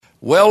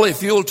Well,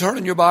 if you'll turn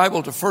in your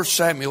Bible to 1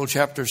 Samuel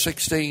chapter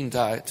 16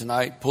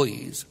 tonight,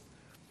 please.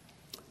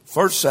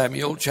 1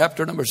 Samuel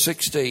chapter number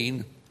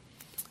 16.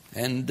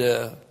 And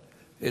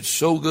it's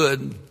so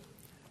good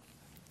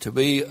to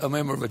be a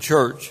member of a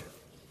church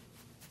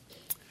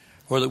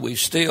where we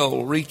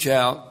still reach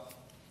out.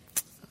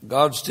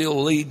 God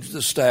still leads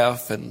the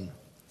staff and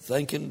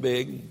thinking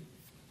big.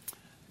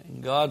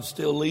 And God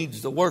still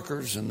leads the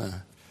workers and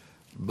the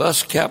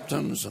bus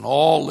captains and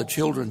all the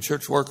children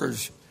church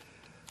workers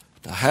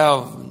to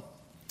have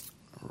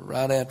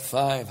right at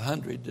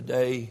 500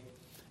 today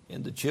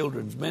in the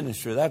children's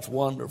ministry. That's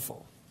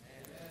wonderful.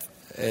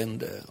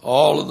 And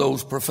all of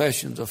those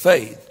professions of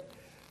faith.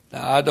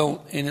 Now, I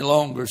don't any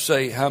longer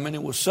say how many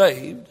was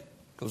saved,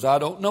 because I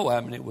don't know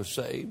how many was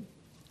saved.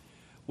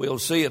 We'll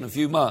see in a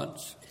few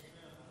months.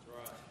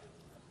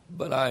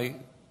 But I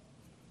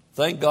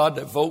thank God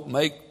that folk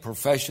make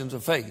professions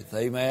of faith.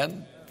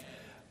 Amen.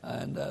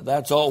 And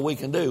that's all we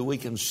can do. We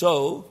can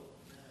sow,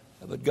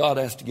 but God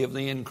has to give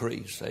the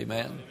increase.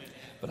 Amen.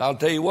 But I'll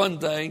tell you one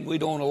thing: we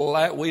don't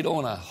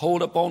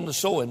hold up on the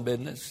sowing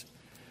business,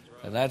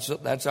 and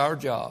that's our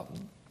job.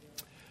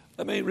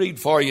 Let me read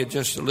for you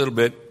just a little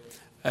bit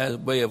as a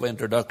way of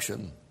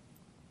introduction.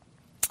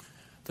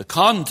 The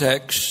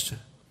context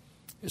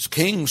is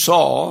King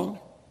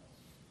Saul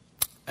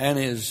and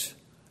his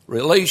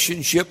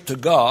relationship to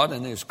God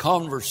and his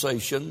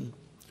conversation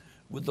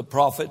with the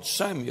prophet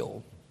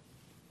Samuel.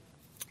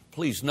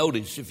 Please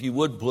notice, if you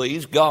would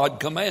please, God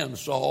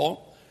commands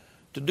Saul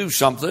to do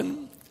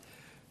something.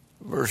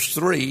 Verse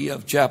 3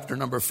 of chapter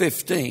number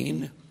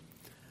 15.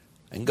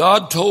 And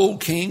God told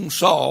King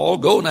Saul,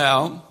 "Go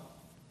now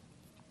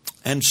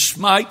and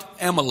smite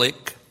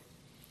Amalek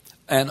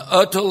and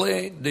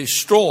utterly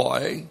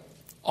destroy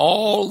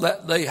all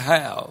that they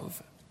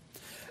have,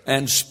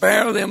 and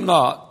spare them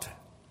not,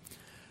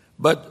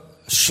 but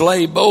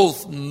slay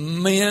both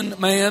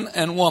man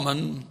and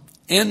woman,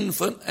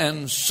 infant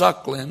and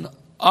suckling,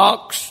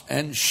 ox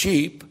and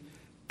sheep,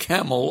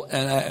 camel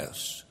and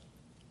ass."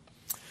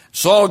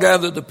 Saul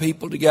gathered the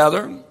people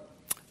together,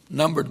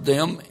 numbered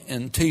them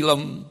in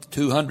Telem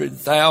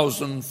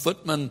 200,000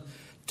 footmen,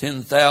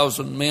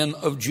 10,000 men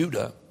of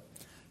Judah.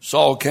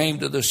 Saul came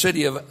to the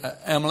city of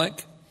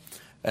Amalek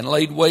and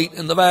laid wait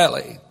in the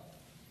valley.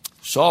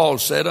 Saul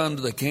said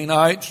unto the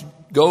Kenites,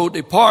 "Go,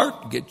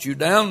 depart, get you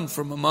down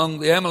from among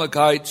the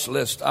Amalekites,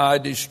 lest I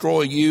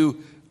destroy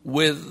you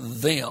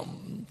with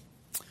them."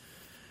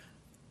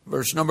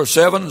 Verse number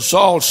 7,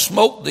 Saul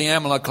smote the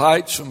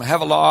Amalekites from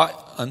Havilah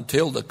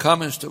until the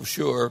comest of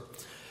Shur,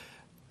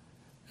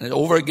 and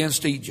over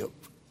against Egypt.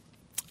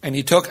 And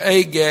he took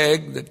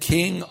Agag, the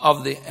king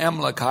of the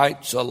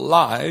Amalekites,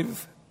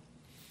 alive,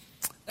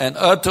 and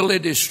utterly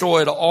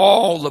destroyed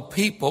all the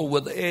people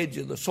with the edge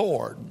of the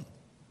sword.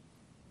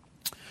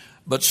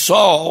 But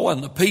Saul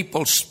and the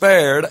people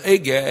spared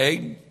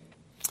Agag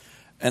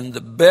and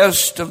the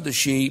best of the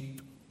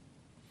sheep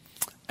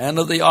and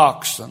of the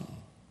oxen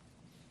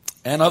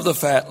and of the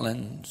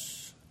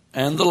fatlings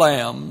and the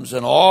lambs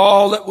and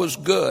all that was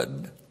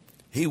good.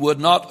 He would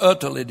not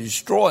utterly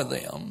destroy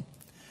them,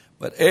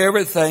 but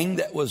everything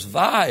that was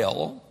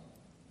vile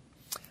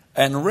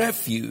and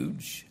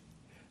refuge,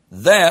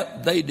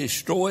 that they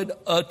destroyed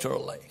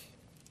utterly.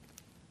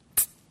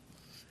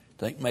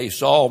 Think maybe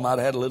Saul might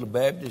have had a little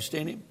Baptist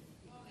in him.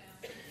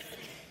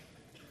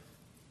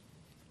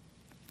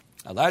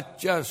 Now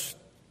that's just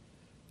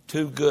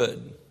too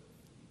good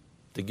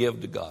to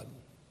give to God.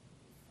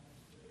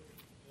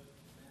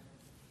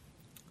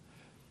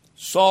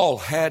 Saul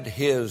had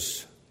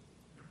his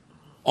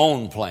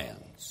own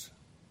plans.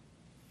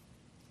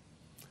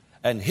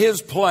 And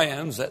his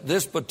plans at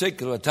this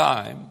particular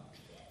time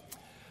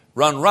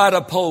run right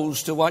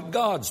opposed to what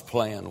God's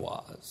plan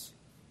was.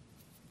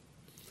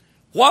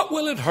 What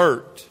will it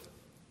hurt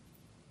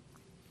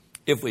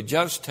if we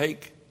just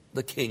take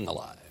the king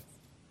alive?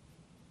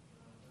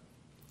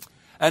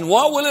 And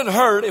what will it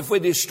hurt if we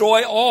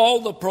destroy all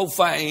the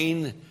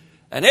profane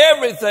and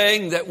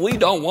everything that we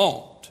don't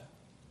want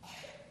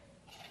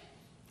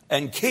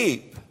and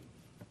keep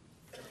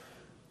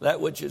that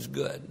which is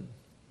good?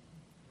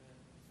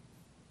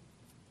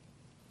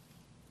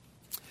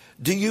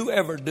 Do you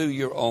ever do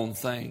your own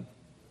thing?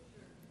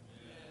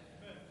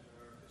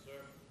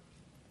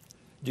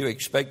 Do you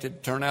expect it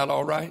to turn out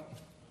all right?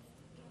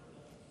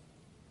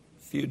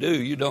 If you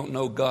do, you don't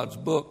know God's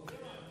book.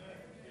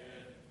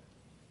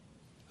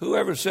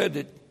 Whoever said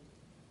that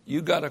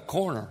you got a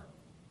corner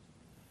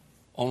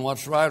on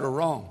what's right or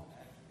wrong?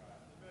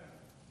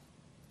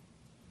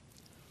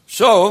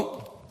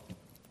 So,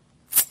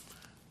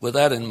 with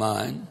that in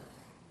mind,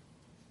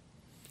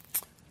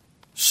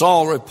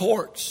 Saul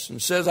reports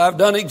and says, "I've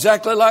done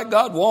exactly like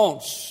God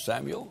wants,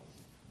 Samuel."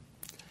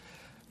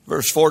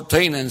 Verse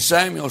 14, and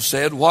Samuel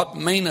said, "What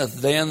meaneth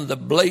then the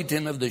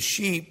bleating of the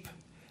sheep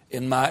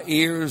in my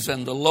ears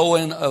and the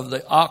lowing of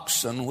the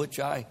oxen which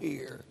I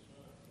hear?"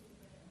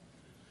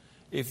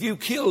 If you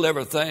killed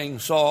everything,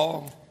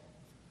 Saul,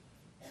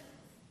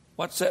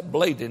 what's that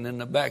bleating in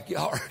the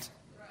backyard?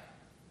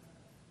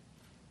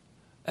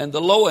 And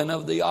the lowing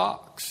of the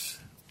ox.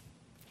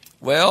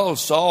 Well,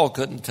 Saul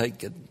couldn't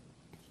take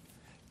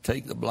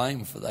the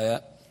blame for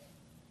that.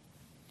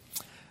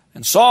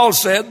 And Saul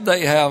said,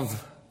 they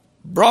have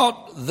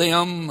brought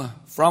them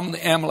from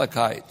the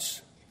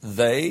Amalekites.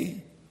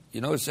 They,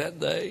 you notice that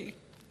they?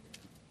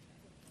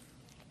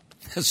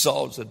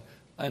 Saul said,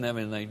 I didn't have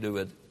anything to do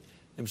with it.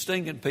 Them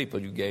stinking people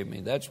you gave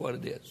me, that's what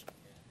it is.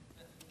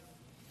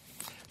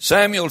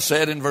 Samuel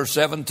said in verse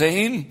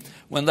 17,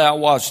 when thou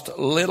wast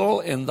little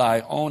in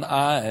thy own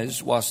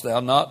eyes, wast thou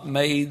not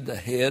made the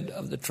head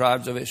of the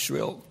tribes of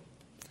Israel?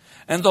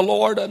 And the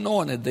Lord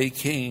anointed thee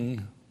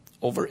king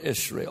over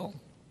Israel.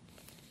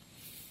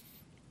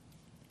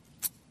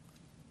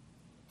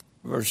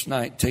 Verse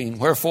 19,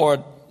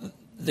 wherefore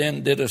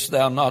then didst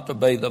thou not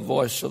obey the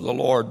voice of the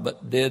Lord,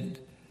 but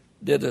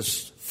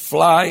didst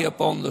fly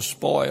upon the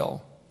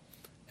spoil,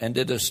 and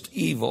didst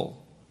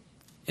evil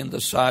in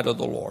the sight of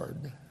the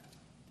Lord.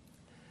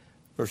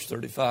 Verse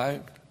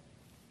 35,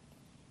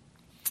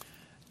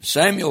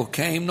 Samuel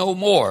came no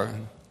more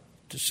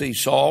to see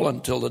Saul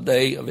until the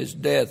day of his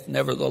death.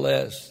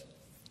 Nevertheless,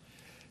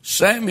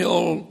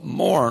 Samuel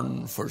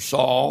mourned for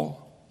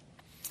Saul,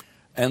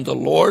 and the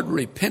Lord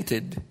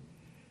repented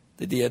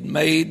that he had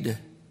made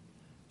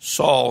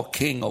Saul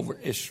king over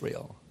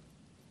Israel.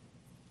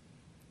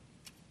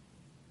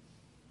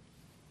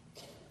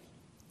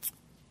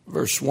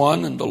 Verse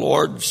 1, and the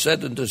Lord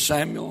said unto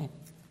Samuel,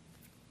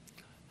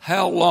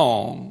 how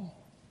long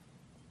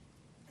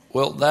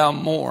wilt thou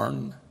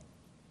mourn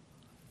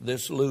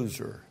this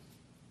loser?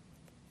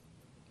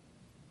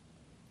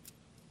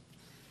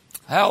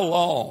 How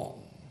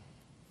long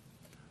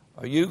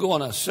are you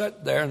going to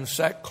sit there in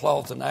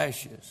sackcloth and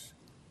ashes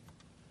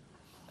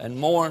and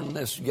mourn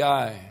this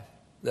guy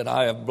that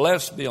I have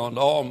blessed beyond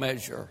all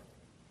measure,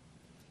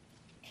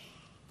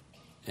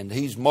 and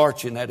he's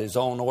marching at his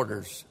own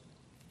orders,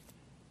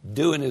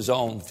 doing his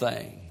own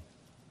thing?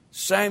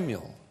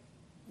 Samuel,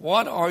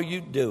 what are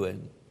you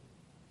doing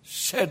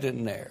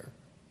sitting there,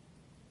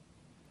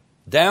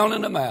 down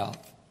in the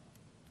mouth,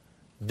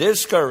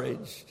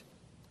 discouraged,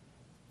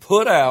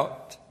 put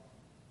out?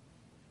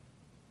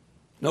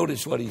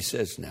 Notice what he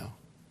says now.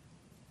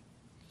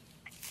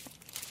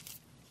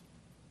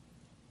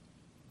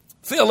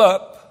 Fill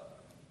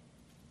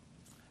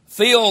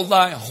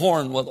thy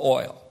horn with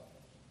oil.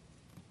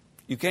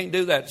 You can't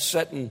do that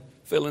sitting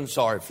feeling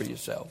sorry for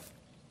yourself.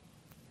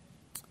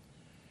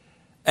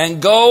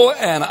 And go,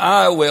 and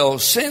I will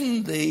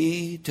send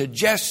thee to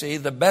Jesse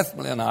the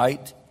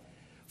Bethlehemite,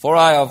 for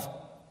I have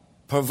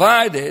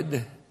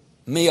provided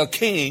me a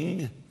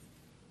king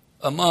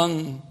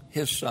among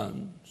his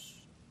sons.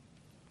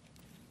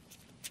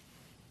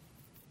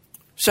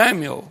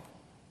 Samuel,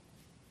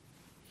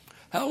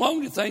 how long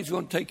do you think it's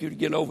going to take you to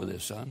get over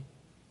this, son?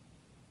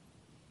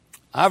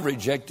 I've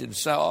rejected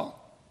Saul.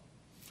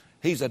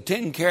 He's a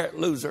 10-carat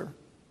loser.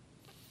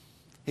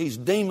 He's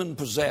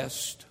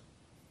demon-possessed.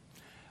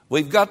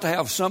 We've got to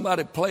have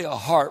somebody play a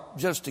harp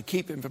just to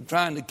keep him from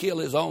trying to kill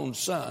his own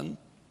son.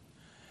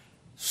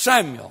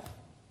 Samuel,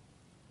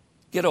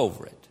 get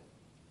over it.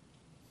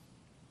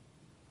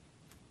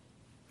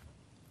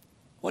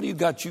 What do you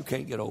got you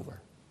can't get over?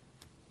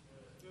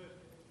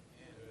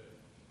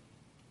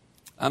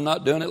 I'm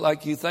not doing it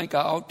like you think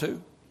I ought to.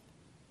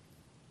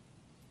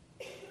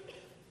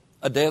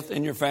 A death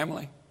in your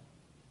family.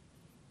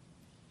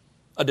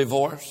 A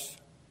divorce.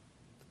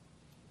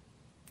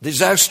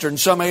 Disaster in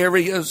some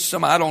areas,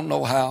 some I don't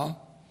know how.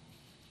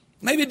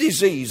 Maybe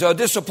disease or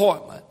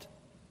disappointment.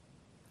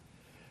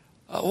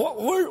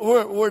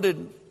 Where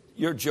did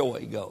your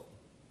joy go?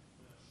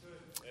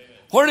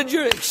 Where did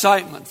your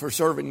excitement for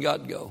serving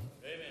God go?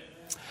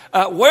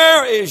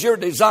 Where is your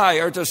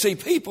desire to see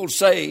people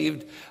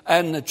saved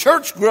and the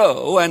church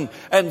grow and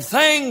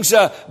things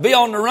be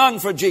on the run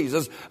for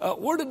Jesus?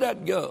 Where did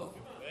that go?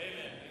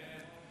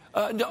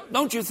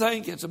 Don't you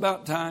think it's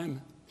about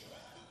time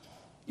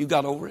you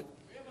got over it?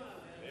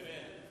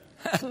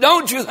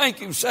 Don't you think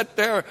you've sat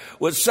there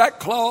with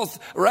sackcloth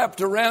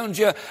wrapped around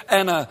you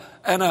and a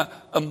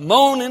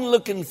moaning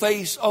looking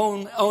face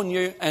on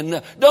you?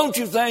 And don't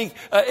you think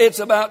it's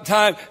about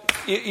time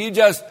you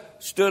just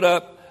stood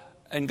up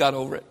and got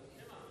over it?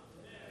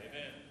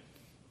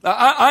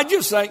 I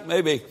just think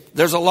maybe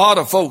there's a lot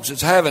of folks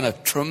that's having a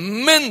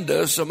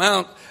tremendous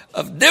amount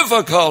of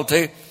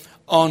difficulty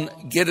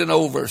on getting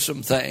over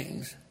some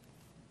things.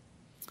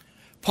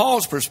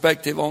 Paul's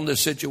perspective on this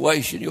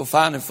situation, you'll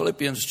find in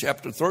Philippians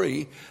chapter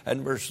 3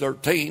 and verse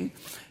 13.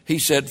 He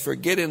said,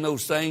 forgetting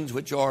those things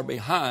which are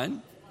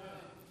behind.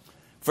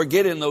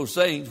 Forgetting those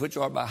things which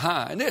are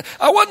behind.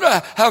 I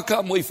wonder how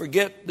come we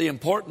forget the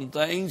important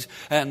things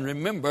and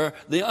remember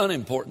the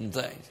unimportant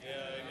things.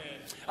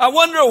 I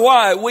wonder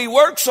why we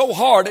work so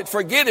hard at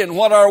forgetting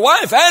what our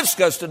wife asks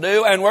us to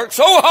do and work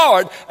so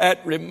hard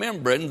at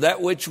remembering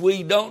that which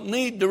we don't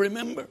need to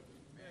remember.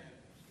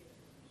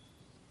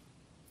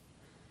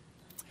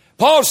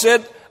 Paul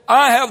said,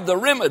 I have the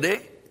remedy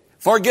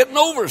for getting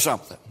over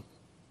something.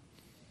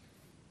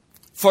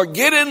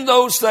 Forgetting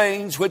those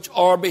things which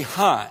are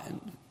behind.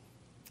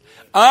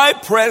 I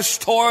press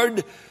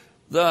toward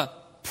the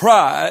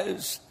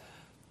prize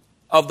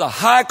of the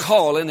high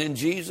calling in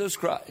Jesus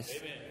Christ.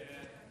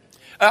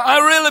 I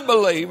really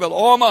believe with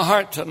all my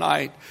heart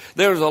tonight,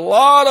 there's a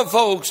lot of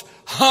folks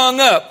hung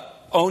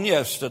up on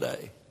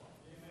yesterday.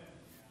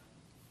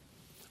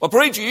 Well,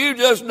 preacher, you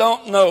just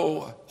don't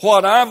know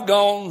what I've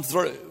gone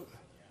through.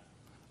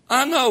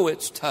 I know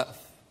it's tough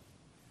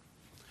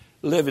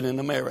living in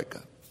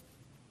America.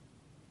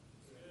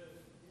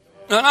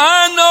 And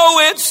I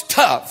know it's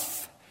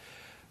tough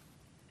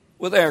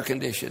with air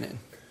conditioning,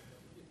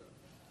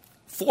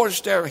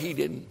 forced air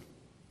heating.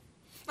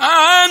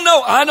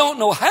 I don't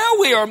know how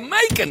we are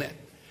making it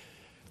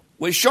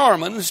with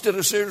Charmin instead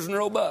of Sears and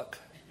Roebuck.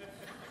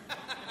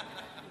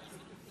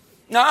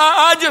 Now,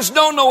 I just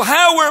don't know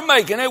how we're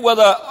making it with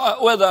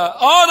a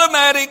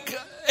automatic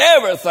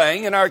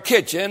everything in our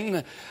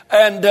kitchen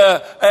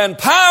and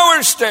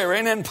power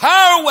steering and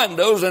power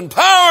windows and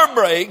power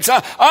brakes.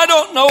 I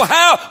don't know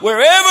how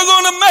we're ever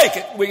going to make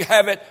it. We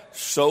have it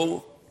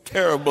so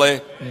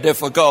terribly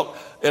difficult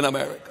in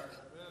America.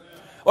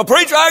 Well,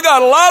 preacher, I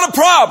got a lot of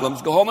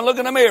problems. Go home and look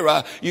in the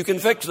mirror. You can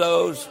fix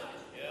those.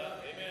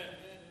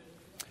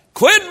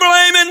 Quit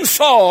blaming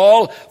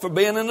Saul for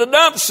being in the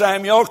dump,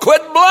 Samuel.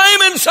 Quit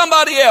blaming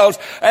somebody else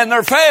and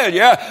their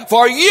failure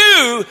for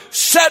you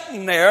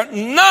sitting there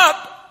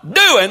not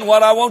doing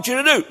what I want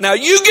you to do. Now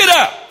you get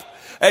up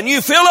and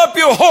you fill up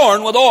your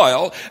horn with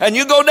oil and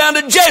you go down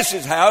to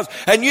Jesse's house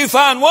and you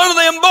find one of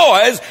them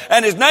boys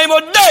and his name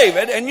was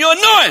David and you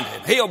anoint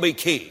him. He'll be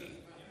key.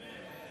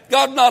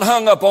 God's not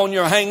hung up on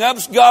your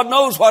hang-ups. God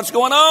knows what's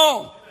going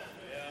on.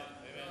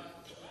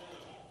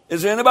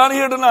 Is there anybody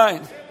here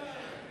tonight?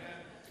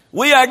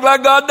 We act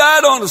like God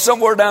died on us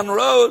somewhere down the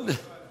road.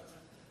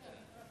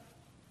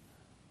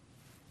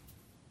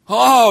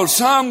 Oh,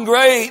 some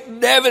great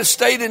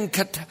devastating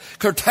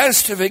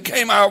catastrophe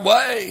came our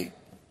way.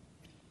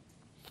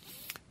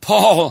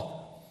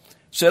 Paul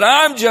said,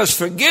 I'm just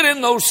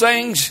forgetting those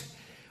things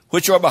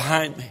which are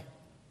behind me,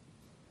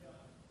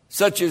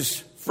 such as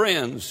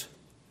friends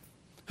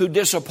who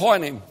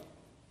disappoint him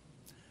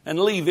and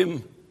leave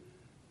him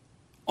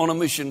on a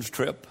missions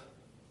trip.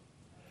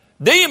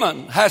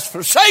 Demon has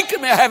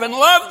forsaken me, having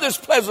loved this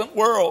pleasant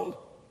world.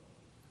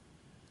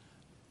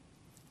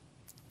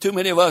 Too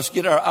many of us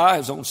get our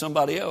eyes on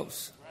somebody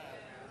else.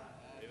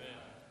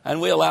 And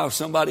we allow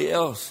somebody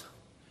else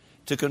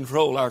to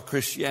control our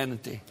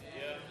Christianity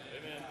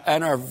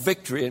and our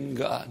victory in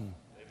God.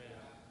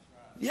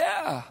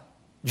 Yeah.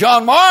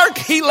 John Mark,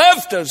 he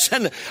left us.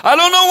 And I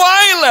don't know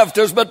why he left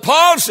us, but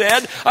Paul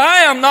said,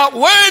 I am not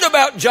worried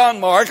about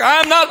John Mark. I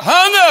am not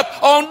hung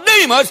up on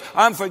Demas.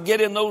 I'm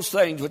forgetting those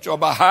things which are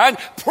behind,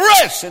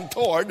 pressing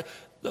toward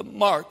the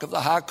mark of the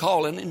high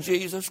calling in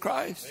Jesus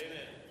Christ. Amen.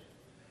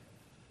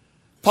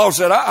 Paul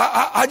said,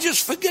 I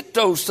just forget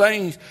those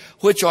things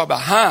which are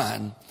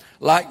behind,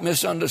 like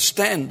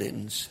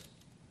misunderstandings.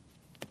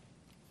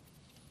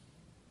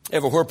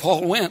 Everywhere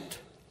Paul went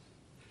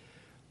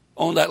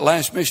on that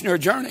last missionary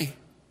journey,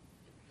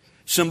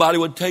 somebody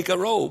would take a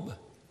robe.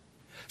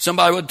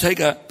 Somebody would take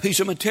a piece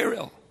of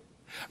material,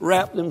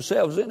 wrap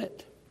themselves in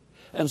it,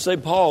 and say,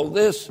 Paul,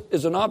 this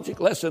is an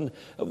object lesson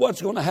of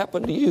what's going to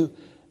happen to you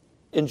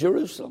in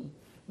Jerusalem.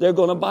 They're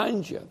going to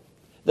bind you.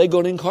 They're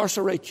going to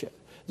incarcerate you.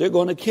 They're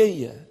going to kill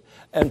you.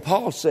 And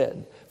Paul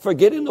said,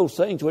 forgetting those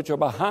things which are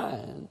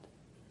behind,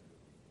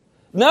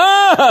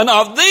 none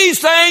of these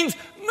things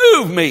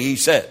move me, he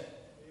said.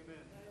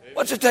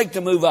 What's it take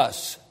to move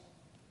us?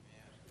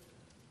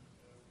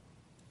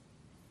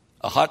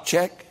 A hot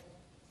check?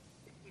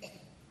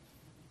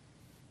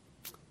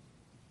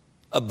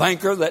 A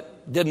banker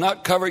that did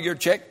not cover your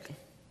check?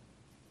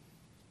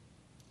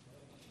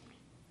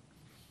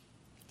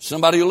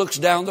 Somebody who looks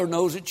down their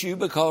nose at you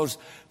because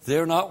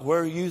they're not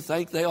where you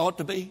think they ought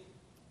to be?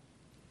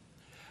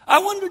 I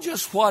wonder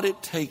just what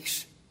it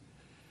takes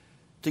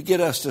to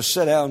get us to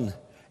sit down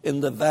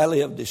in the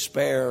valley of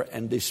despair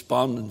and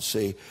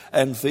despondency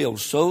and feel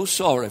so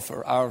sorry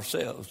for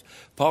ourselves.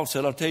 Paul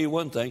said, I'll tell you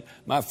one thing,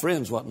 my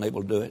friends wasn't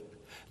able to do it.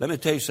 Let me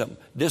tell you something.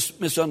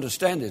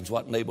 Misunderstandings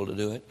wasn't able to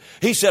do it.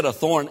 He said a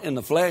thorn in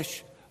the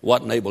flesh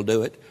wasn't able to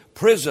do it.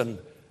 Prison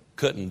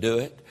couldn't do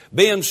it.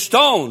 Being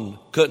stoned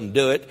couldn't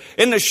do it.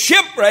 In the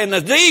shipwreck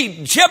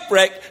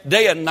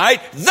day and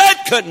night,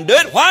 that couldn't do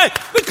it. Why?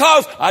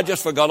 Because I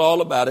just forgot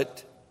all about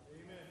it.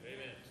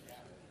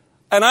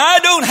 And I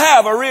don't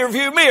have a rear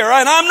view mirror,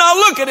 and I'm not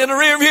looking in a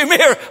rear view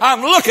mirror.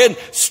 I'm looking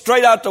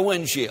straight out the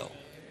windshield.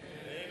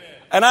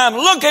 And I'm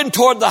looking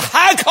toward the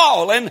high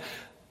calling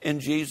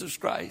in Jesus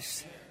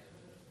Christ.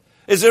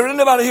 Is there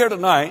anybody here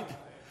tonight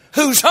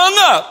who's hung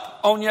up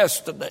on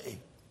yesterday?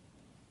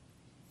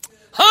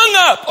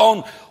 Hung up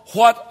on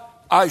what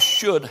I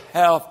should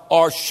have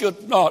or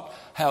should not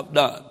have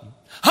done.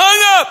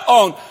 Hung up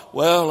on,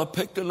 well, I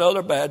picked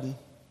another bad one.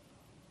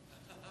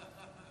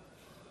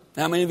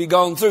 How many of you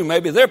gone through?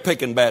 Maybe they're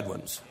picking bad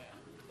ones.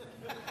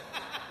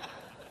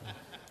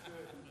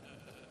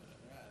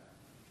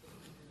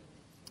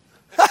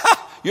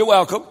 You're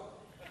welcome.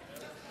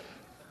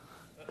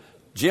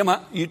 Jim,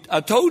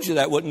 I told you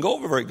that wouldn't go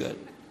over very good.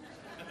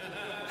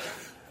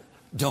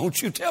 Don't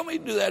you tell me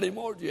to do that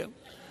anymore, Jim.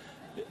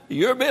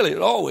 Your Billy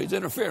will always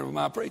interfere with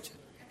my preaching.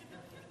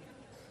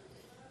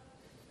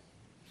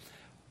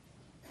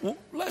 Well,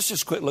 let's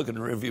just quit looking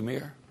in the rearview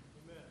mirror.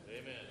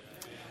 Amen.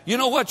 You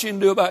know what you can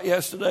do about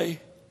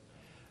yesterday?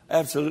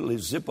 Absolutely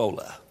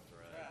zippola.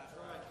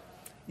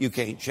 You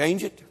can't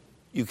change it.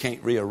 You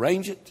can't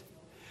rearrange it.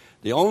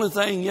 The only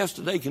thing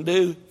yesterday can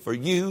do for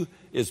you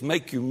is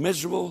make you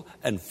miserable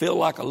and feel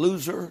like a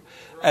loser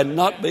and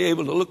not be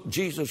able to look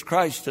Jesus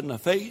Christ in the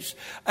face.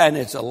 And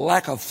it's a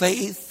lack of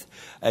faith.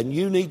 And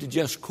you need to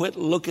just quit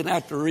looking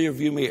at the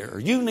rearview mirror.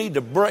 You need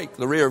to break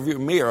the rearview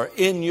mirror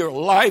in your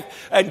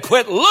life and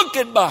quit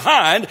looking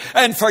behind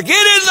and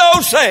forgetting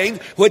those things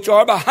which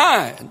are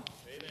behind.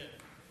 Amen.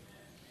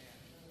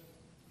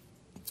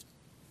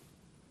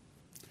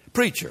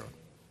 Preacher,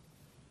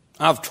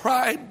 I've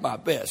tried my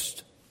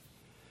best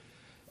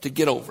to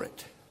get over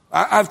it.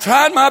 I've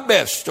tried my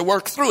best to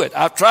work through it.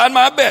 I've tried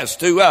my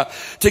best to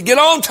get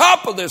on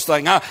top of this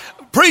thing.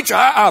 Preacher,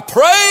 I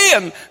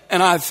pray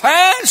and I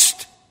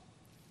fast.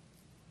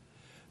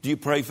 Do you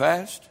pray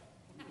fast?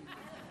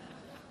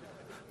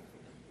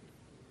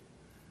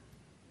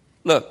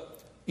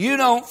 Look, you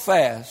don't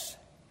fast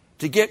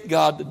to get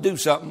God to do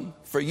something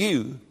for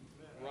you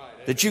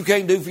that you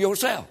can't do for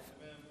yourself.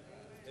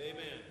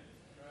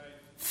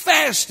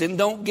 Fasting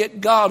don't get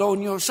God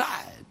on your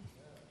side.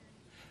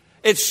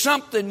 It's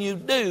something you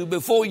do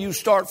before you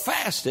start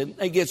fasting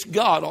that gets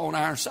God on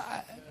our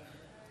side.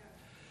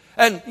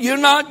 And you're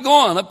not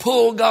going to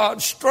pull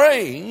God's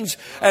strings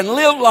and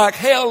live like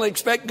hell and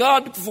expect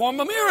God to perform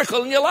a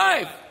miracle in your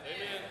life.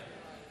 Amen.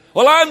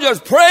 Well, I'm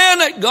just praying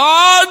that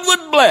God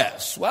would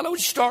bless. Why don't you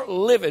start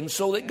living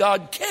so that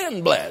God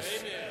can bless?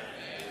 Amen.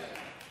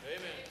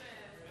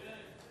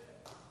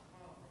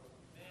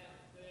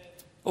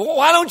 Well,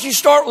 why don't you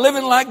start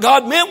living like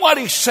God meant what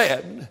He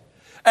said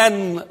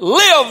and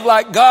live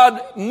like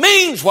God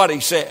means what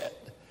He said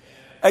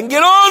and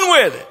get on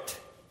with it?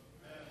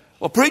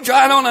 Well, preacher,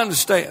 I don't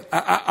understand.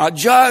 I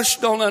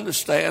just don't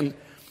understand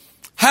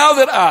how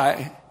that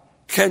I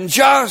can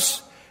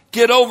just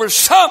get over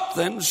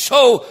something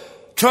so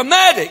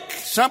traumatic,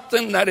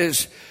 something that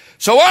is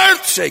so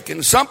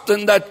earth-shaking,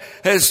 something that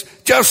is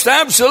just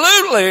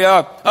absolutely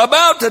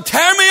about to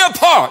tear me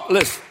apart.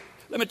 Listen,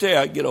 let me tell you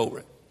how to get over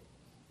it.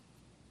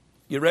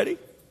 You ready?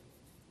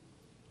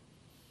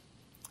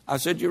 I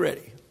said, you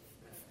ready?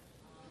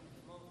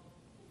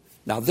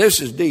 Now,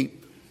 this is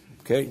deep,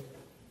 okay?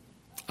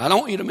 I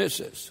don't want you to miss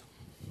this.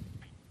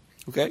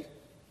 Okay?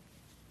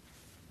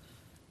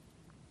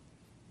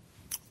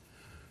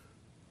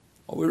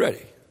 Are we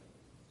ready?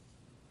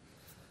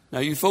 Now,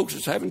 you folks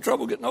that's having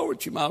trouble getting over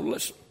it, you might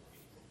listen.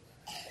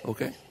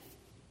 Okay?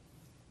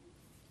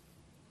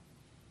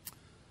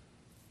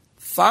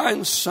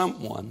 Find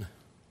someone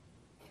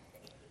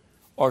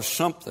or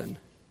something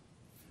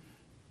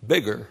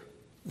bigger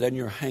than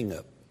your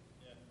hang-up.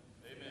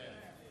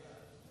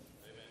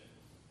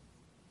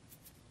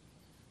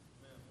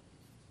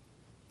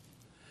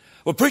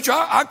 Well, preacher,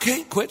 I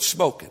can't quit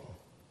smoking.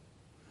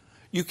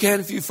 You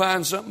can if you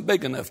find something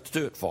big enough to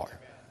do it for.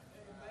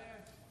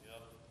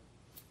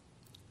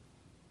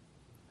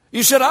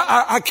 You said,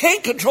 I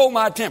can't control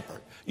my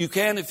temper. You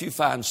can if you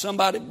find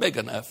somebody big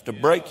enough to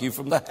break you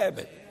from the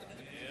habit.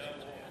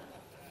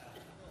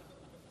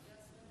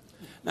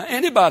 Now,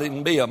 anybody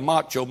can be a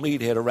macho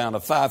meathead around a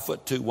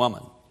 5'2"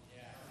 woman.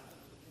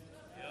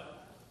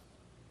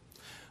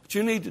 What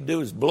you need to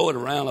do is blow it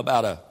around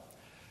about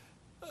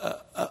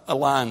a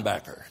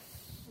linebacker.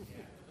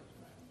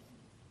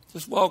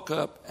 Just walk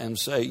up and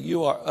say,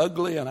 you are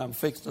ugly and I'm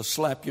fixing to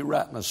slap you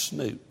right in the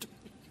snoot.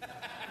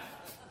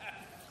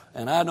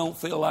 And I don't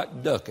feel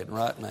like ducking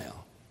right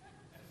now.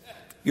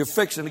 You're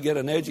fixing to get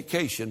an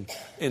education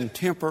in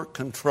temper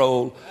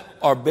control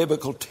or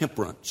biblical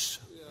temperance.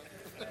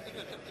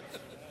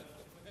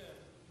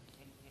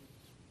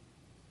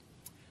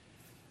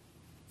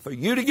 For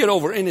you to get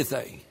over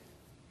anything,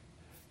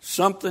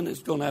 something is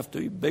going to have to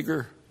be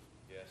bigger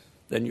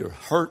than your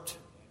hurt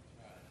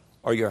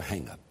or your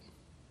hang-up.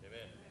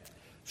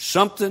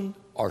 Something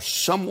or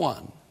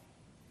someone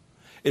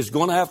is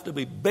going to have to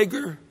be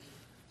bigger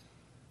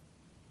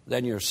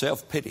than your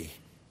self-pity.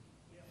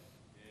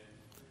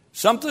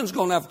 Something's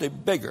going to have to be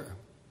bigger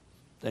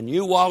than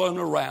you wallowing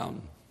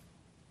around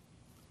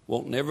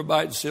wanting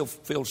everybody to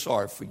feel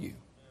sorry for you.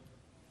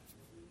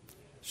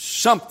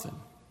 Something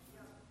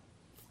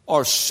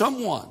or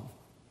someone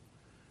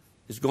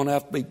is going to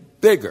have to be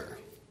bigger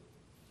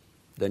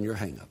than your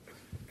hang-up.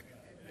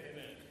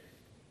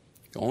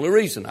 The only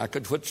reason I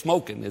could quit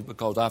smoking is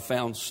because I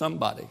found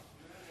somebody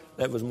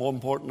that was more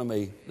important to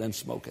me than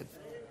smoking.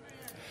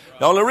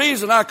 The only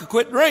reason I could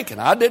quit drinking,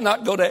 I did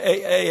not go to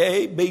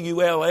AAA,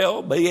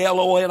 BULL,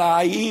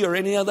 BLONIE, or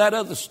any of that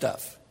other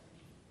stuff.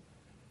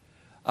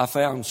 I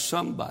found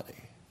somebody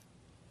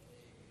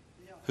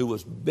who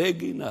was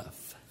big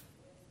enough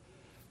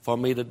for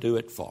me to do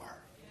it for.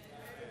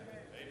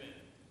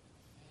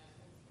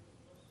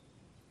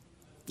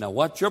 Now,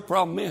 what your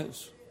problem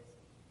is,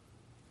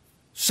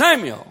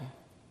 Samuel,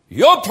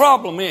 your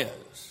problem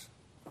is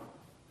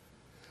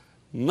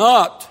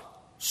not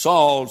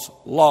Saul's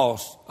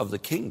loss of the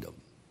kingdom.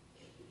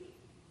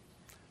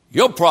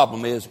 Your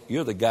problem is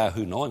you're the guy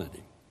who anointed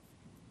him.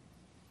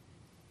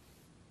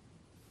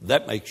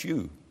 That makes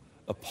you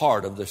a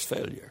part of this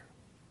failure.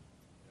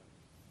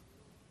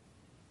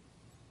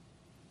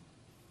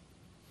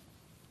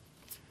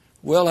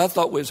 Well, I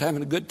thought we was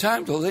having a good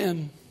time till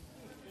then.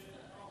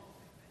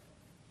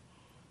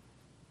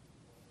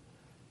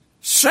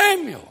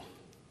 Samuel,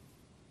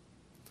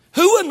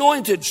 who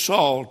anointed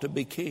Saul to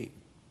be king?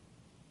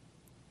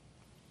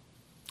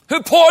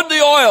 Who poured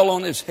the oil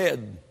on his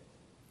head?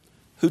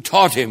 Who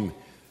taught him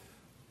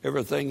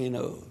everything he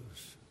knows?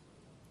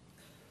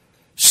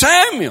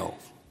 Samuel.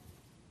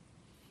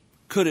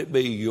 Could it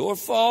be your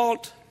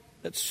fault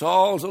that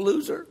Saul's a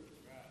loser?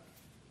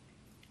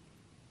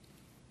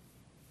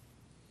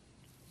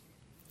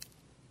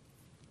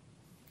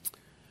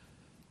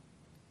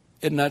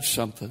 Isn't that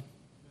something?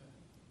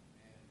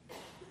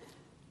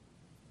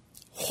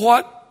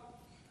 What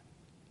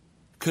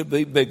could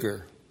be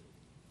bigger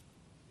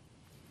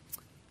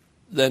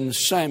than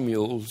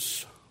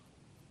Samuel's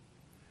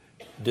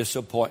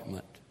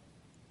disappointment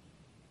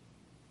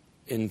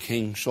in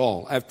King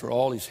Saul? After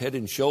all, he's head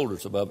and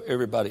shoulders above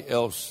everybody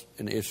else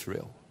in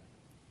Israel.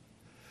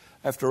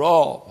 After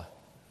all,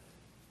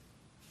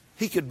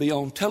 he could be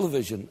on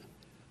television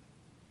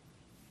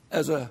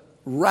as a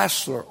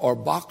wrestler or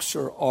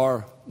boxer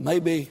or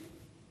maybe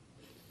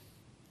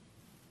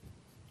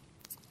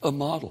a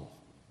model.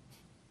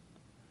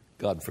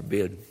 God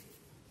forbid.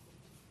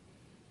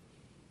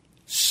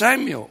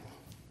 Samuel,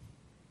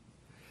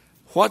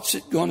 what's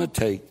it going to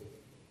take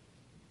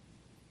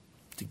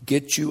to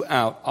get you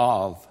out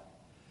of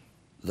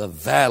the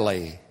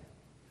valley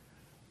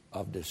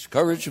of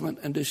discouragement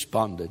and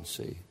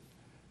despondency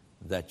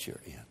that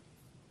you're in?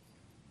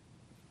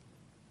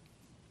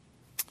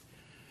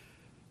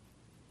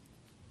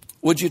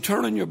 Would you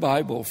turn in your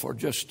Bible for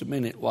just a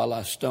minute while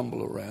I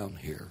stumble around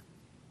here?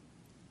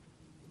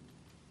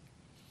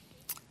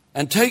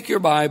 And take your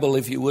Bible,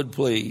 if you would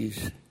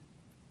please.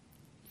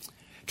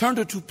 Turn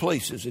to two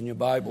places in your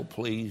Bible,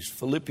 please.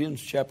 Philippians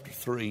chapter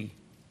 3.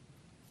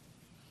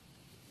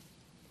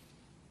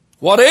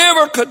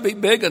 Whatever could be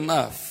big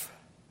enough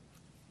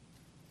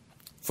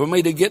for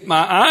me to get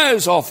my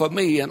eyes off of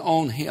me and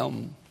on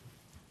Him.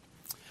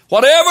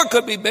 Whatever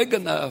could be big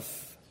enough.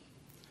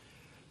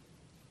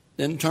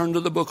 Then turn to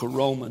the book of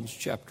Romans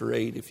chapter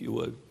 8, if you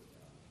would.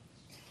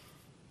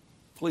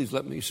 Please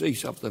let me see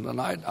something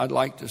tonight I'd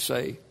like to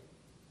say.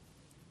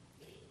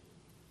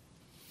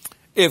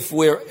 If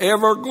we're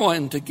ever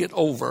going to get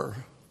over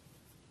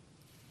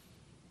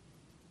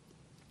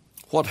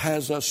what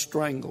has us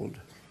strangled,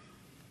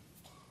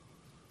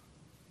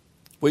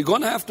 we're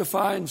going to have to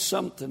find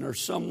something or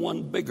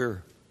someone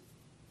bigger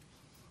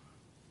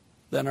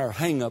than our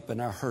hang-up and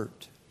our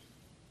hurt.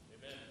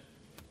 Amen.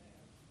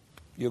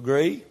 You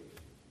agree?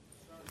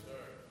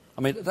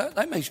 I mean,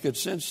 that makes good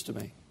sense to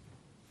me.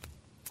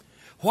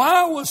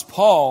 Why was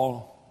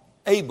Paul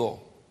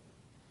able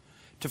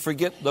to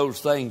forget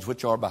those things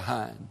which are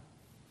behind?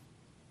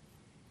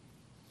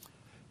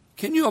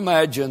 Can you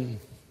imagine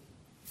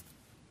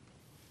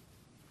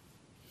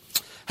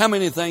how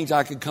many things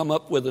I could come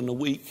up with in a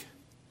week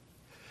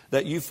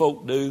that you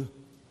folk do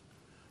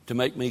to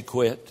make me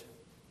quit?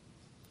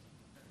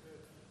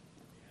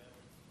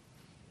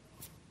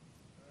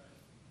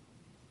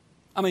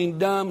 I mean,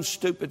 dumb,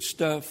 stupid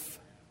stuff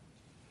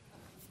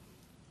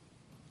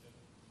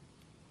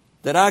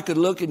that I could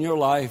look in your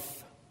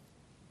life,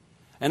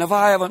 and if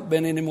I haven't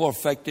been any more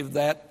effective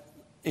that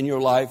in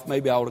your life,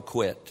 maybe I ought to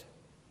quit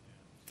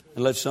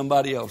and let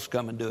somebody else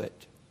come and do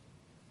it.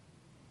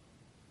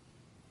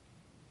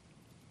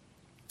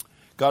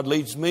 God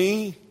leads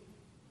me,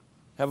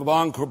 have a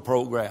Encore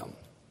program.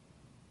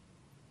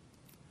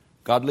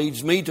 God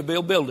leads me to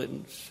build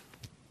buildings.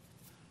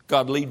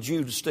 God leads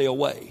you to stay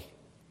away.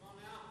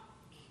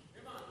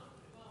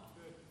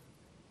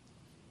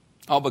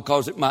 All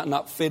because it might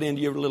not fit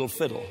into your little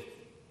fiddle.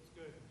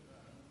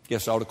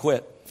 Guess I ought to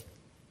quit.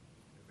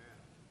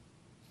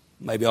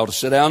 Maybe I ought to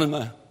sit down in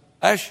my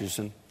ashes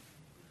and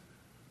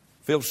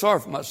feel sorry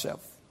for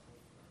myself.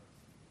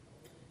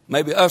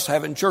 Maybe us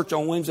having church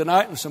on Wednesday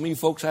night and some of you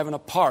folks having a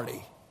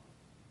party.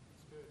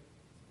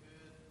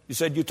 You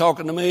said you're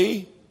talking to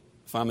me?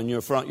 If I'm in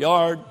your front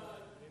yard.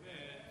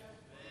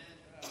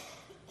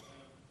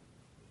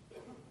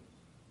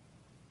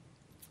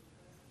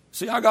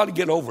 See, I got to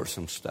get over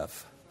some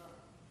stuff.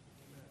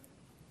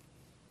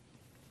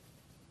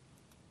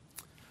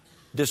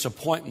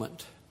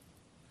 Disappointment,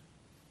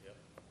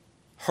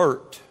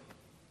 hurt,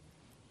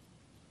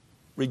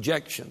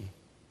 rejection.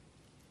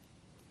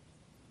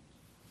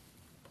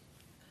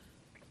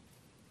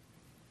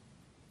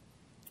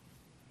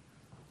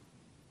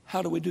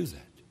 How do we do that?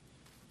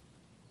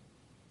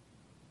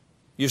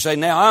 You say,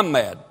 now I'm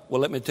mad.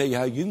 Well, let me tell you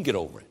how you can get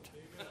over it.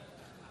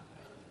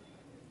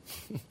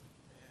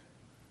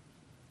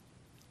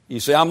 You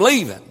say, I'm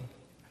leaving.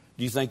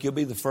 Do you think you'll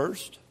be the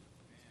first?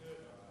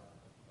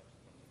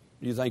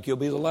 Do you think you'll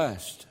be the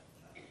last?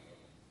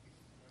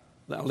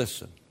 Now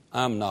listen,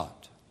 I'm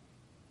not.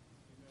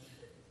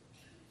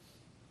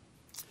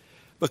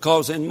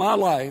 Because in my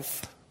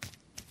life,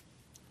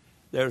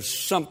 there's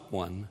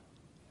someone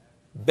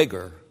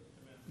bigger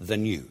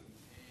than you.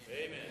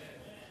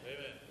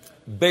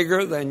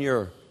 Bigger than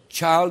your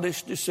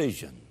childish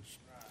decisions.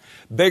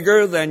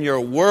 Bigger than your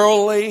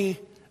worldly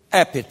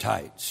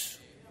appetites.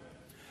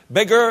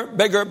 Bigger,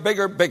 bigger,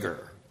 bigger,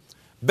 bigger.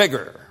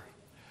 Bigger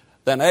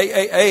than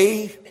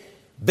AAA,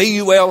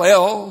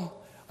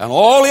 BULL, and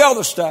all the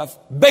other stuff.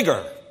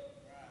 Bigger.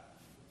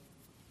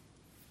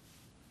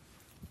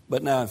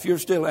 But now, if you're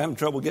still having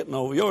trouble getting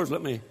over yours,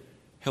 let me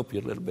help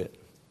you a little bit.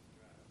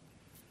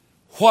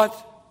 What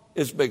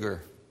is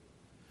bigger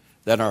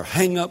than our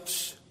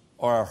hang-ups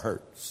or our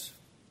hurts?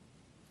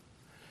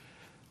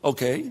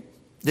 Okay.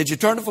 Did you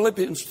turn to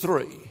Philippians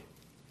 3?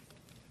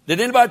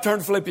 Did anybody turn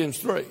to Philippians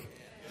 3?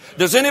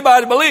 Does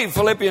anybody believe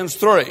Philippians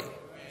 3?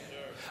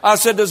 I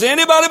said, does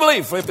anybody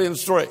believe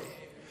Philippians 3?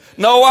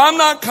 No, I'm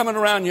not coming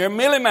around here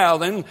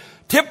mealy-mouthing,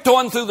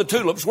 tiptoeing through the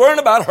tulips, worrying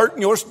about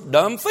hurting your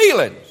dumb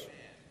feelings.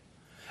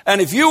 And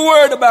if you're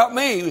worried about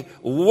me,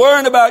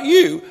 worrying about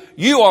you,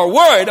 you are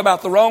worried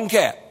about the wrong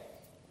cat.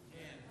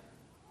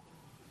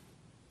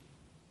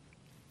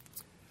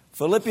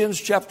 Philippians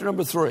chapter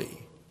number 3.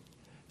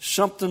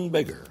 Something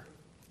bigger.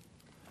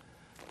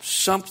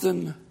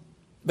 Something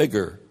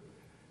bigger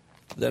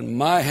than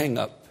my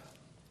hang-up,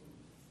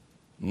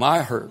 my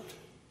hurt,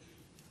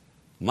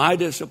 my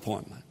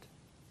disappointment.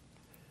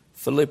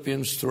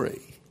 Philippians 3.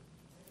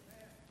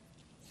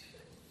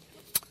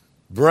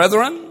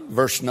 Brethren,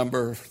 verse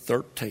number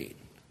 13.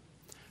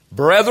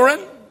 Brethren,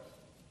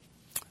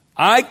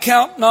 I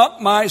count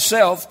not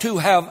myself to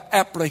have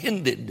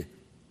apprehended,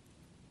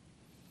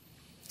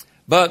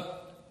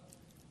 but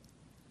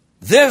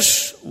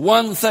this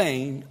one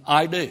thing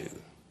I do,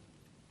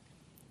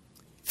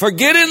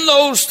 forgetting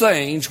those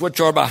things which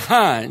are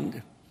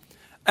behind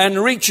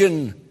and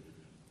reaching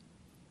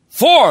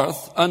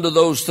forth unto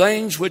those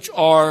things which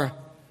are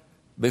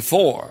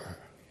before.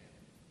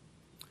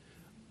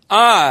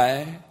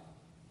 I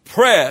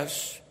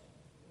press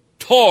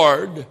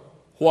toward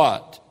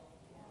what?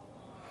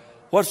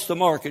 What's the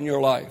mark in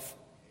your life?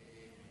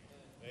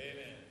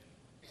 Amen.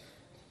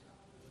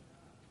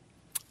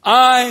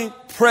 I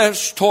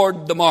press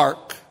toward the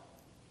mark.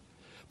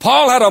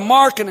 Paul had a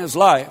mark in his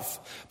life.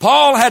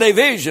 Paul had a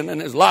vision in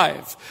his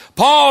life.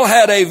 Paul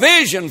had a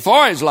vision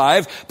for his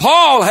life.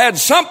 Paul had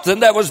something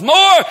that was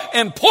more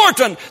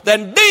important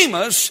than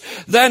Demas,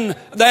 than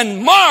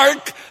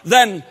Mark,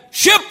 than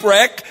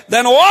shipwreck,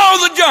 than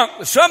all the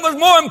junk. Something was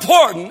more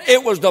important.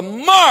 It was the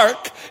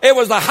mark. It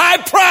was the high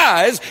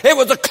prize. It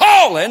was the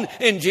calling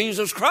in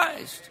Jesus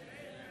Christ.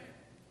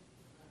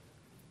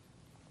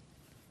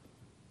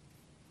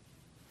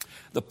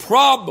 The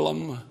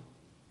problem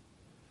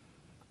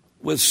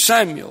with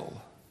Samuel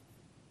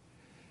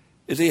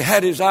is he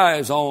had his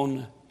eyes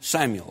on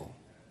Samuel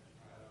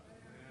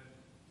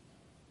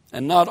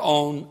and not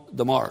on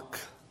the mark.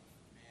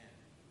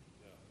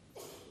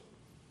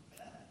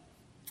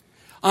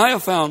 I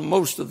have found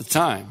most of the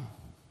time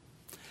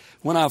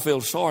when I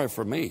feel sorry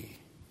for me,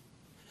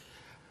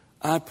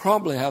 I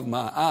probably have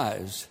my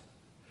eyes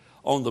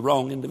on the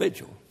wrong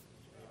individual.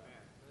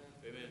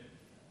 Amen.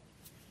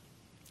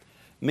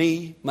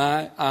 Me,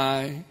 my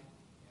I.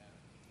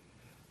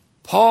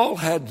 Paul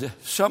had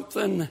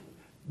something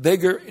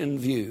bigger in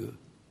view.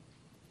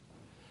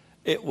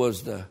 It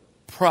was the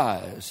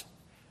prize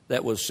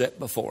that was set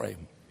before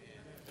him.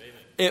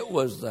 It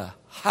was the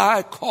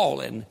high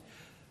calling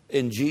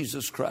in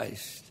Jesus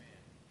Christ.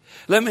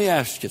 Let me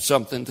ask you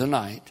something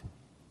tonight.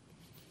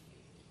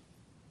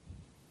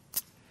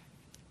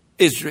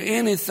 Is there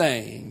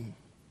anything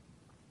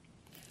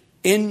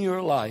in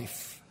your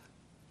life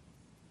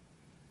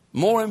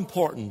more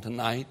important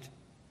tonight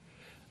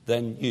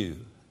than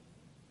you?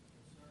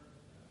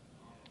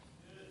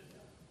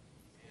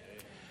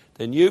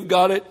 Then you've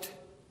got it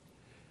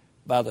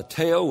by the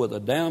tail with a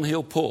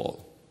downhill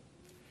pull.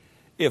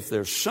 If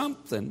there's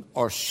something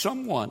or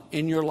someone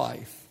in your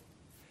life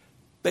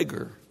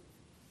bigger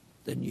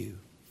than you.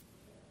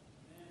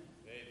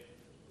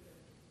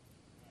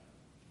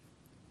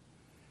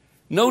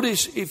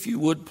 Notice, if you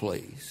would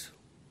please,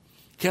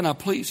 can I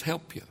please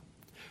help you?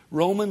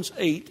 Romans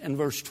 8 and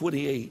verse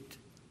 28.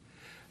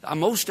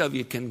 Most of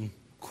you can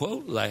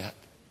quote that.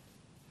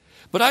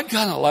 But I'd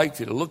kind of like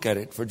you to look at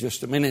it for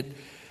just a minute.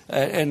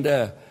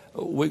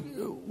 We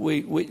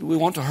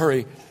want to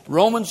hurry.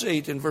 Romans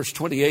 8 and verse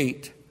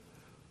 28.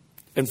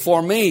 And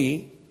for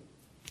me,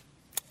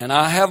 and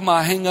I have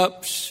my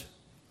hang-ups,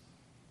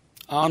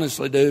 I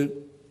honestly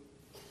do.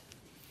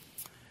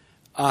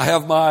 I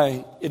have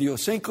my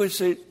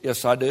idiosyncrasy,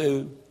 yes I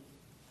do.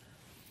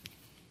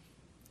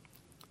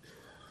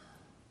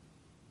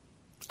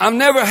 I've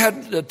never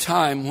had a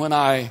time when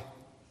I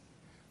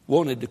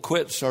wanted to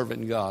quit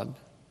serving God.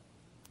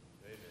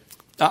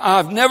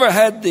 I've never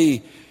had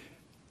the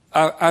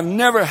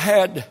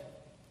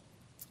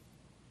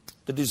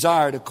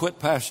desire to quit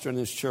pastoring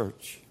this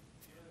church.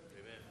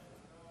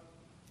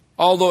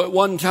 Although at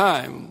one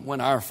time,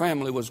 when our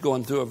family was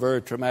going through a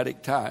very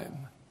traumatic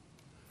time,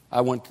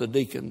 I went to the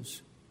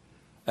deacons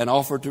and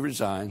offered to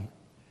resign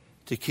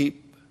to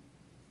keep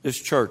this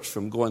church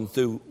from going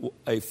through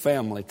a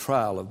family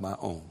trial of my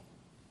own.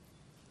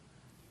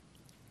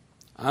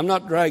 I'm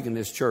not dragging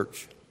this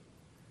church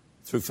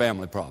through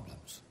family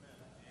problems.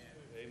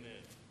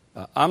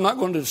 I'm not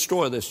going to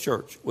destroy this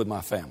church with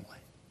my family.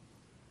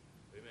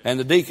 And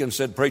the deacon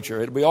said,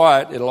 preacher, it'll be all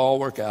right. It'll all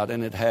work out.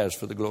 And it has,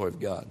 for the glory of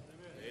God.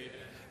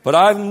 But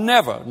I've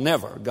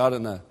never got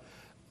in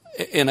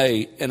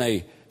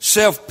a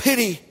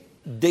self-pity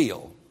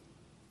deal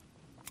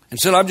and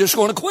said, I'm just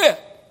going to quit.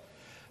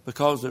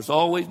 Because there's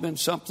always been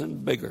something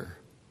bigger.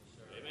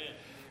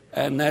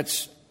 And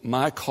that's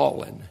my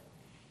calling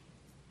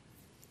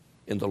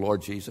in the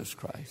Lord Jesus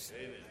Christ.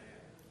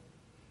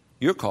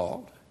 You're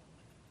called.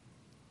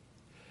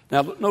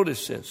 Now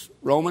notice this.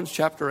 Romans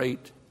chapter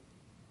 8,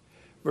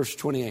 verse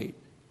 28.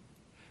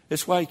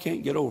 That's why you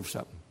can't get over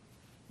something.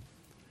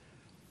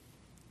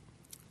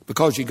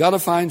 Because you got to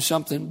find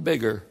something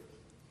bigger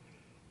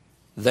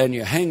than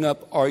you hang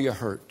up or you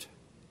hurt.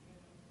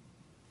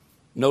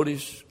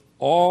 Notice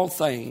all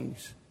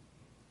things.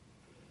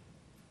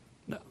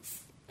 Now,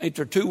 ain't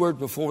there two words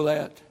before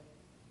that?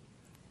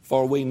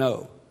 For we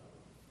know.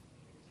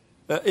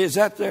 Is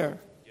that there?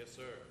 Yes,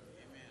 sir.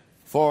 Amen.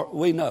 For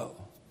we know.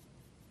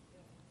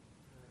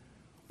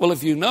 Well,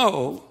 if you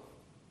know,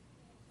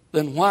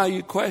 then why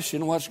you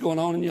question what's going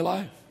on in your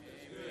life?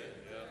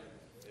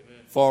 Amen.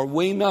 For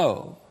we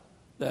know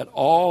that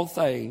all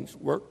things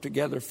work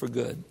together for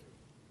good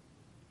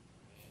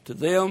to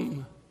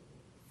them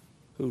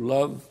who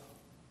love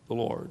the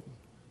Lord.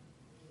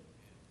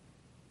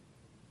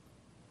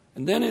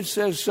 And then it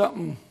says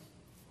something,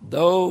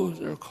 those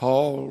are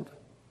called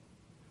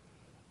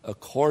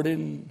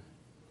according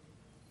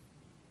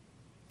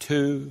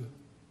to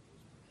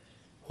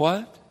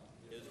what?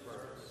 His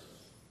purpose.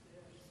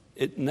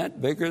 Isn't that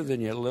bigger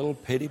than your little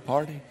pity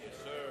party?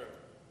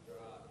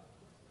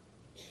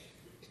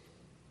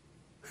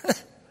 Yes,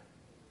 sir.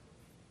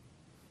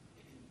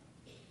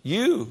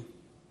 You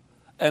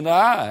and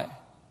I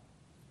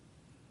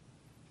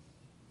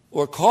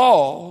were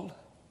called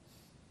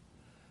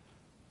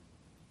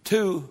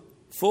to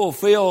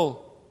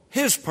fulfill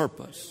His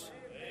purpose.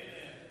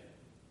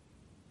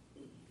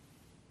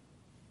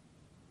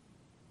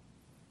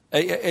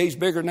 A's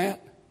bigger than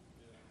that?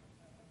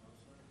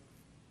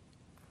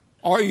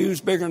 RU's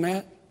bigger than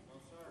that?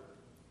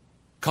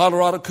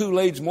 Colorado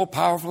Kool-Aid's more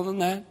powerful than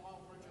that?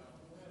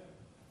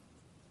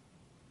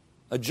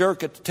 A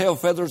jerk at the tail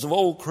feathers of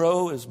Old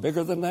Crow is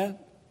bigger than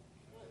that?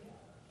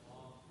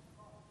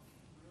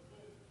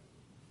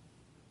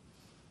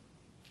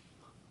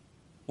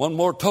 One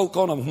more toke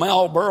on a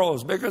Marlboro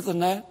is bigger than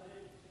that?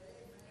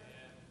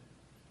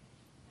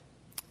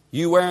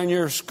 You wearing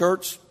your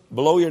skirts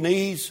below your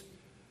knees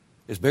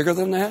is bigger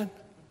than that?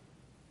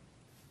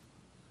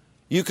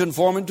 You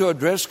conforming to a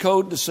dress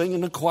code to sing in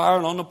the choir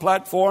and on the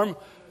platform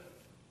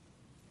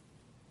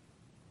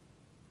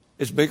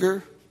is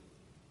bigger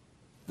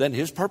than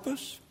His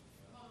purpose?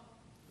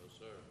 No,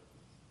 sir.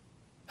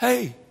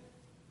 Hey,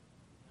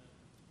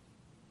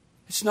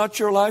 it's not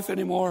your life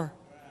anymore.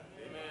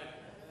 Amen.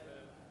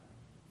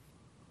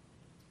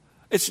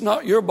 It's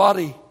not your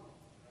body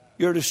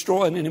you're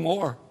destroying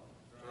anymore.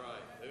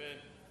 Right. Amen.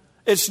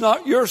 It's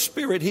not your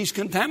spirit He's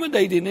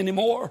contaminating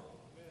anymore.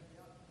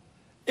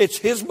 It's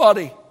His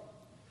body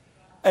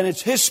and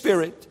it's His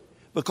spirit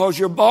because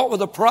you're bought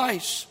with a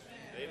price.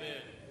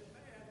 Amen.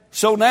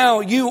 So now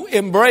you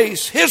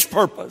embrace His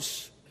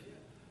purpose.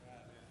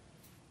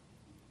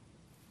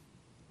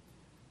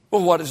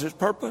 Well, what is His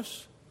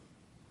purpose?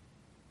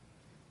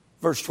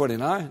 Verse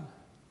 29.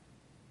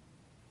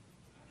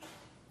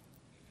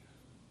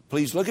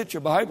 Please look at your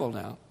Bible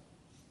now.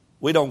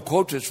 We don't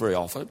quote this very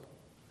often.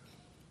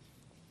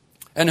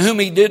 And whom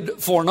He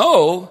did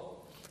foreknow,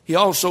 He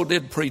also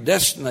did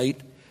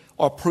predestinate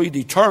or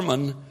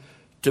predetermine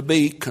to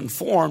be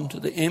conformed to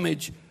the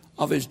image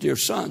of His dear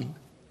Son.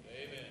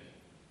 Amen.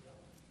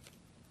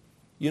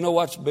 You know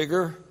what's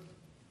bigger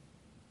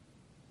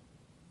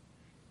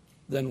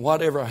than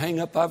whatever hang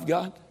up I've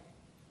got?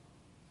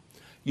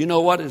 You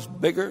know what is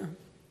bigger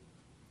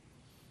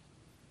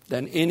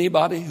than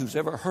anybody who's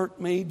ever hurt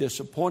me,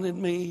 disappointed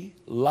me,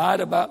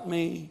 lied about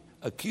me,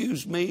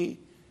 accused me,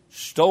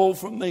 stole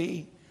from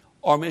me,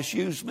 or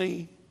misused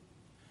me?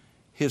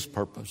 His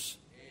purpose.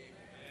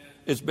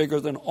 It's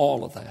bigger than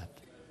all of that.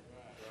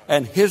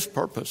 And His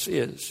purpose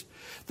is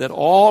that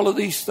all of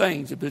these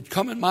things have been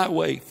coming my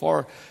way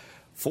for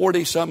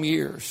 40 some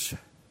years.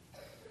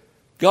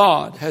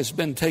 God has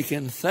been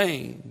taking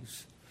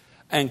things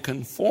and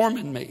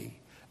conforming me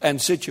and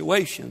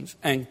situations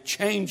and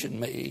changing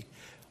me,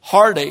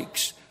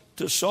 heartaches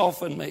to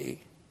soften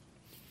me,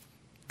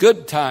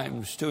 good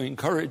times to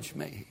encourage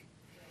me,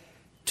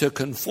 to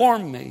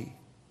conform me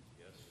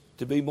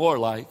to be more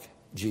like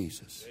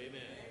Jesus.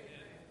 Amen.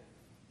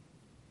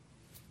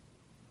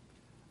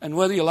 And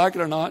whether you like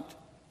it or not,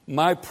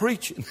 my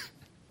preaching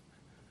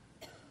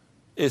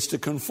is to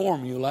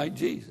conform you like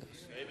Jesus.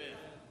 Amen.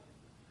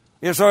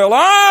 You say, well,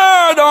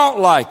 I don't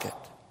like it.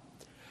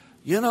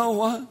 You know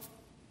what?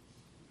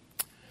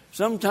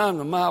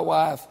 Sometimes my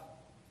wife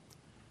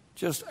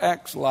just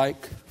acts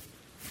like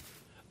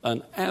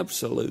an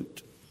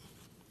absolute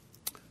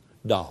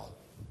doll,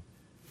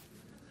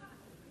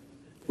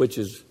 which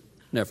is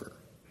never.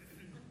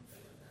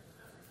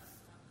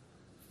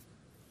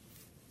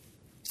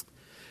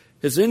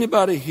 Has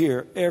anybody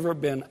here ever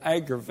been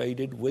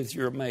aggravated with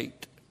your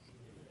mate?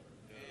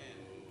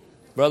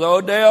 Brother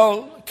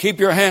Odell, keep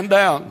your hand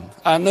down.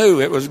 I knew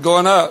it was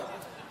going up.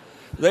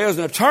 There's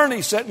an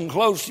attorney sitting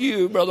close to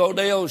you, Brother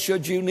Odell,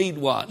 should you need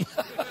one.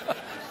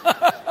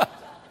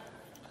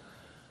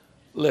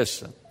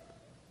 Listen.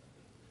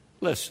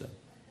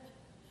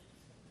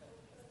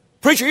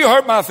 Preacher, you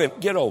hurt my feelings.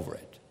 Get over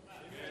it.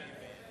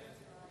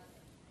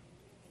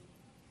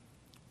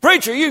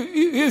 Preacher,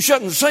 you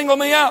shouldn't single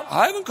me out.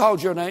 I haven't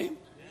called your name.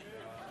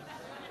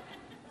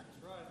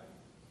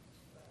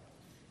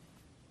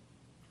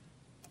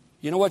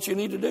 You know what you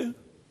need to do?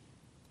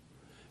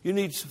 You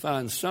need to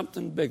find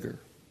something bigger.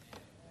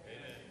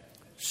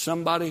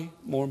 Somebody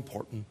more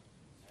important.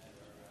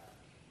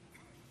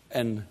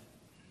 And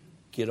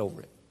get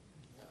over it.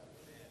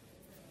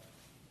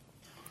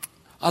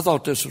 I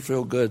thought this was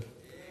real good.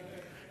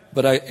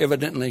 But I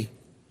evidently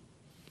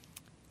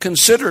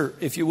consider,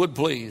 if you would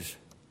please,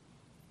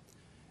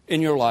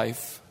 in your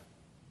life,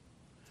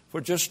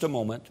 for just a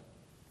moment,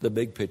 the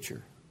big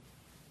picture.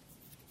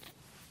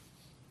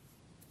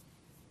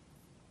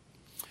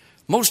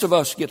 Most of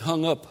us get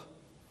hung up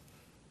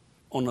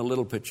on the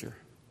little picture.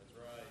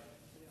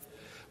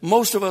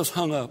 Most of us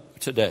hung up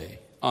today,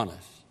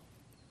 honest.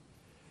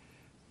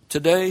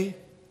 Today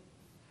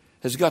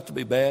has got to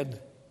be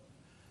bad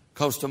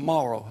because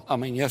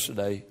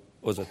yesterday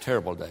was a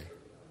terrible day.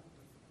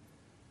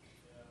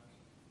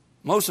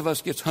 Most of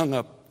us gets hung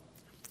up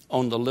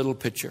on the little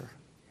picture.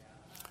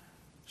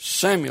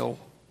 Samuel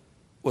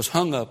was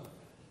hung up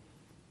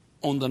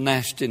on the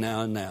nasty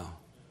now and now.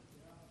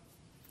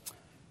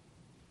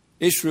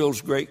 Israel's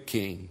great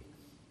king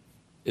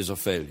is a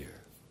failure.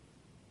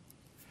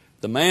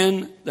 The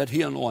man that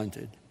he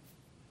anointed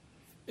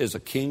is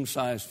a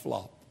king-sized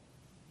flop.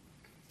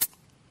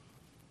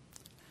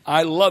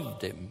 I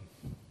loved him,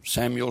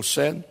 Samuel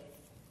said.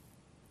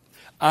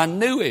 I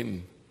knew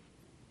him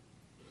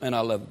and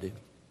I loved him.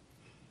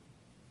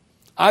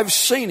 I've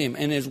seen him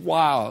in his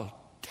wild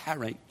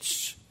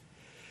tirades.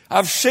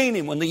 I've seen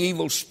him when the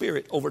evil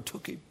spirit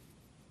overtook him.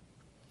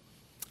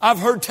 I've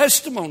heard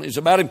testimonies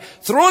about him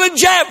throwing a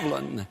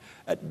javelin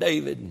at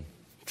David,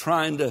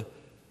 trying to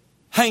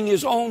hang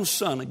his own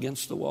son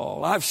against the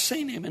wall. I've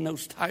seen him in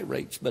those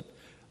tirades, but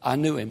I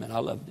knew him and I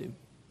loved him.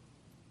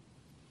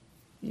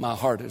 My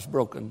heart is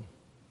broken.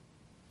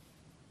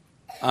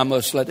 I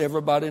must let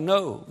everybody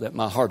know that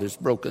my heart is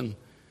broken,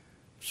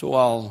 so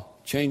I'll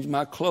change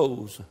my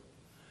clothes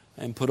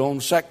and put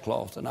on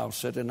sackcloth, and I'll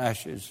sit in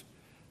ashes,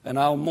 and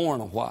I'll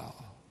mourn a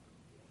while.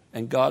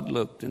 And God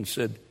looked and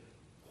said,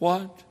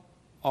 "What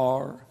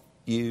are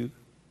you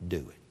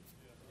doing?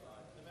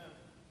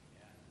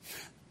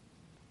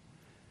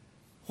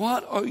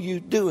 What are you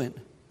doing?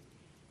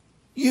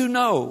 You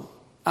know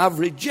I've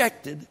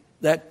rejected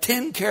that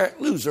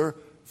 10-carat loser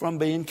from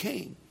being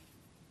king.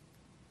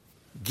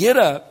 Get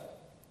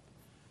up,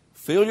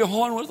 fill your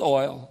horn with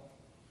oil,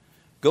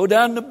 go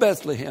down to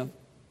Bethlehem.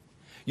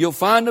 You'll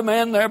find a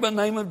man there by the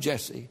name of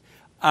Jesse.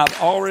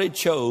 I've already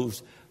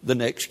chose the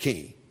next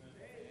king."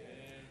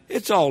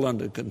 It's all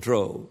under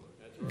control.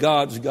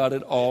 God's got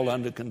it all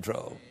under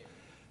control.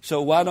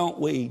 So why don't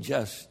we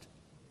just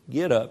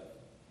get up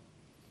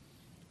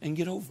and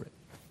get over it?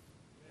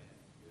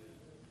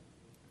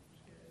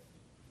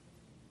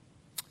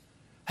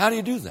 How do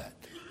you do that?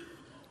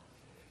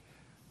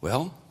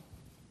 Well,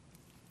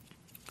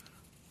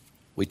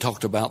 we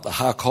talked about the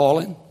high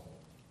calling.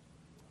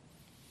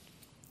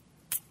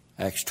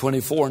 Acts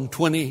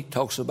 24:20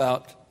 talks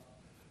about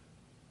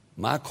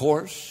my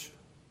course,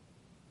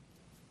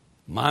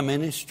 my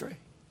ministry.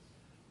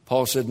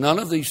 Paul said, "None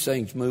of these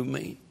things move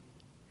me.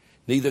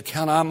 Neither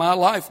count I my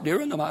life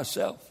dear unto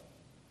myself."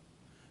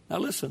 Now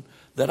listen,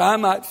 that I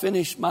might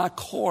finish my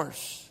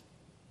course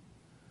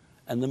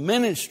and the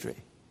ministry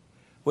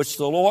which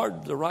the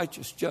Lord, the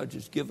righteous judge,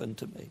 has given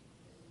to me.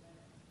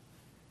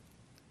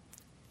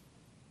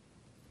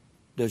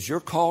 Does your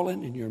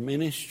calling and your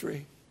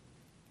ministry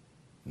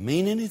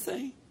mean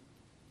anything?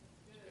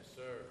 Yes,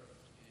 sir.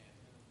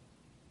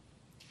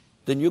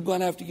 Then you're going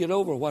to have to get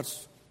over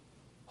what's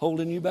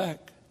holding you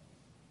back.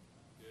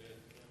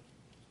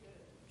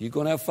 You're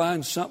going to have to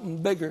find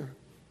something bigger.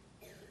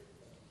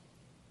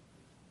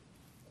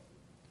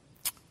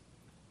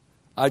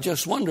 I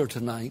just wonder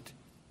tonight,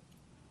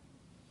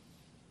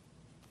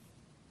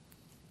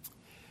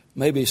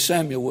 maybe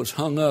Samuel was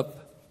hung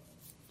up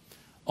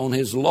on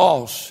his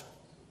loss,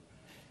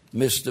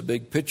 missed the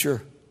big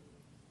picture.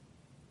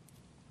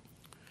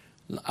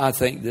 I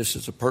think this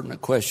is a pertinent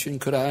question.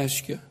 Could I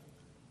ask you?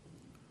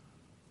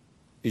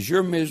 Is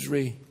your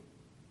misery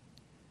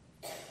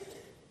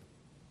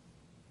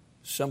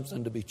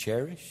something to be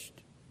cherished?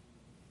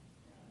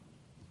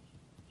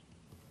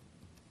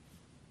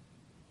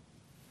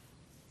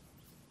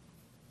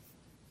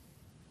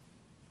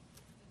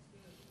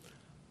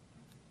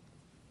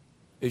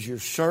 Is your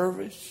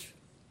service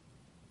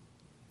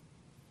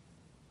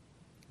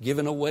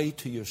given away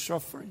to your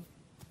suffering?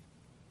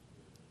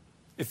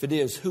 If it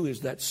is, who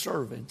is that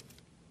serving?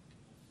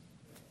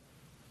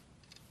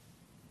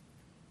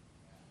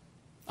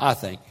 I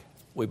think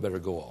we better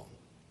go on.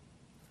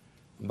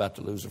 I'm about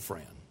to lose a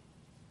friend.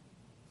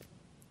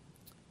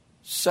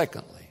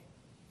 Secondly,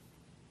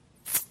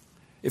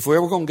 if we're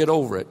ever going to get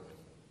over it,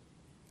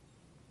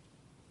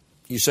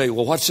 you say,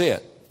 well, what's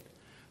it?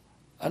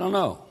 I don't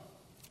know.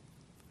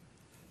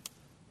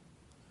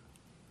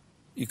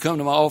 You come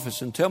to my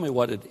office and tell me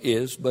what it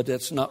is, but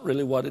that's not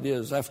really what it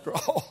is after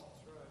all.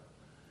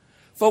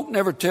 Folk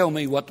never tell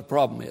me what the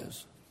problem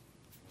is.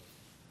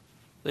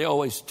 They're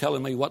always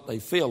telling me what they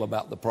feel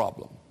about the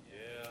problem.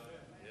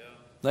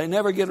 They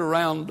never get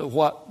around to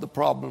what the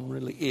problem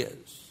really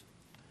is.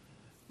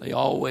 They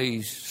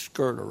always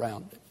skirt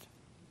around it.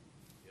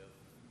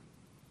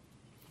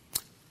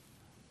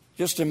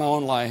 Just in my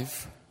own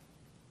life,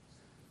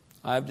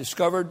 I've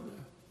discovered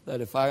that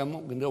if I am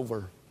going to get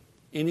over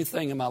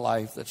anything in my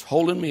life that's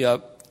holding me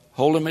up,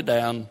 holding me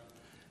down,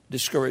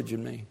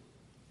 discouraging me,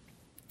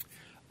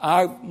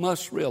 I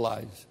must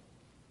realize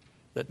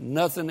that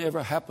nothing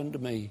ever happened to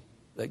me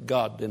that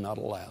God did not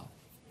allow.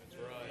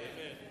 That's right.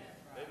 Amen.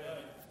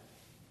 Amen.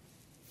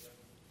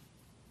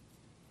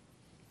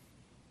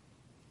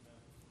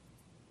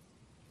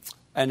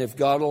 And if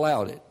God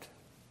allowed it,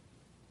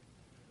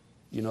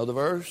 you know the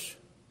verse?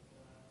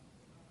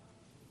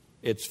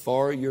 It's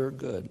for your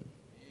good.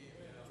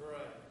 That's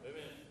right.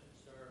 Amen.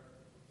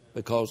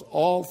 Because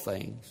all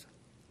things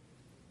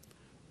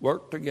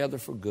work together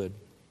for good.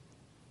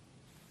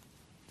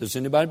 Does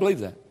anybody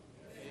believe that?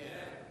 Amen.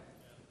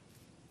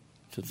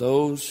 To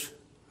those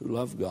who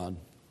love God.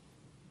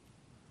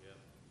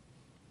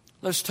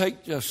 Let's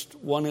take just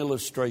one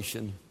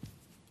illustration.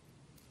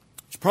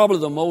 It's probably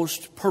the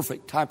most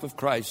perfect type of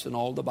Christ in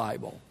all the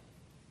Bible.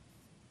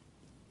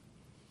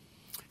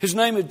 His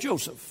name is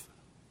Joseph.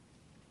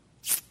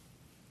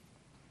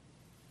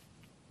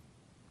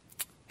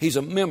 He's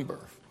a member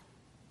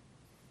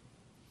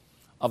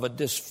of a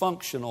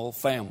dysfunctional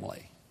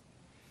family,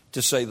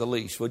 to say the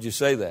least. Would you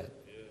say that?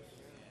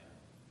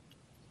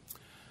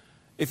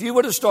 If you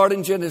were to start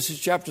in Genesis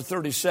chapter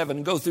 37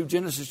 and go through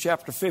Genesis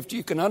chapter 50,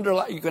 you can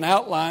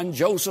outline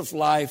Joseph's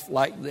life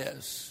like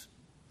this.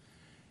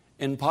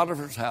 In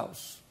Potiphar's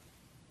house.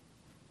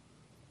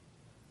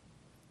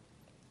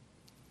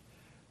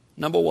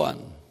 Number 1,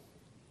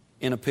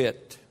 in a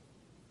pit.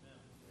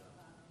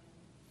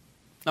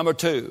 Number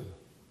 2,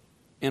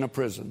 in a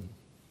prison.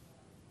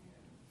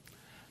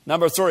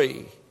 Number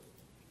 3,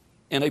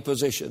 in a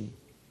position.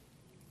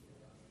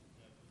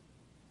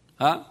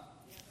 Huh?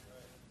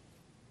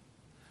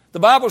 The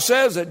Bible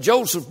says that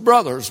Joseph's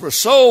brothers were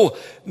so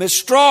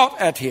distraught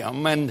at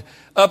him and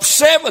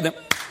upset with him,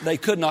 they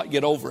could not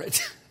get over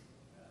it.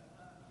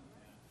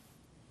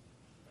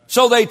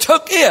 So they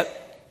took it,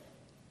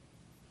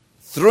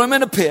 threw him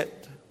in a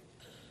pit,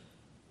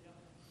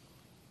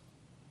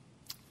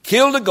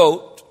 killed a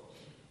goat,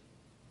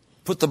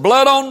 put the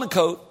blood on the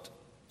coat,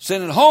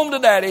 sent it home to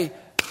Daddy,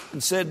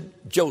 and said,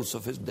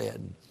 Joseph is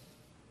dead.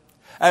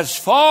 As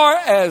far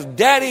as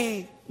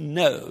Daddy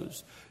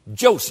knows,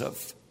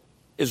 Joseph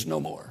is no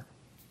more.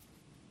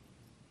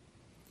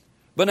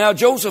 But now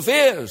Joseph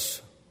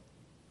is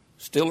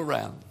still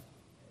around.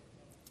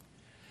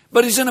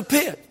 But he's in a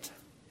pit.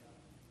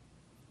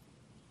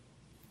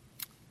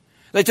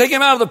 They take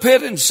him out of the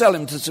pit and sell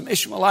him to some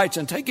Ishmaelites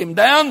and take him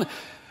down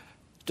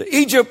to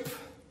Egypt,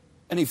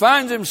 and he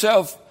finds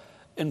himself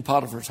in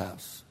Potiphar's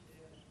house.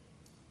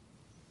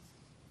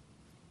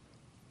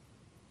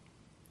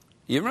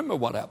 You remember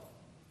what happened?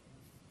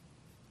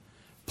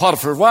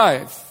 Potiphar's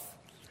wife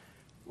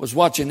was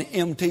watching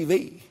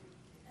MTV.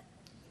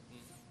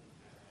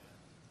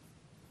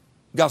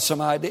 Got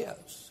some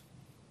ideas.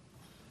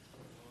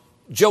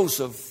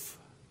 Joseph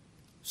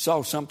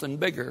saw something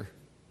bigger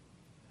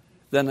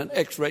than an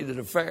X-rated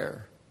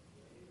affair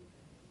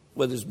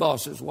with his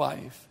boss's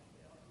wife.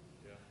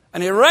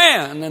 And he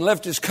ran and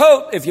left his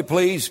coat, if you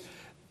please,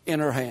 in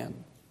her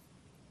hand.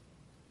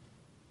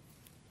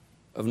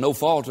 Of no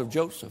fault of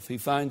Joseph, he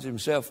finds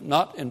himself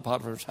not in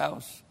Potiphar's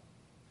house,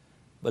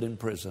 but in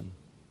prison.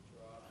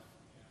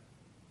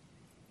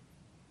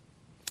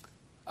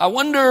 I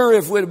wonder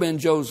if we'd have been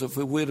Joseph,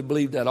 if we'd have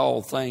believed that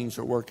all things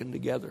are working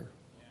together.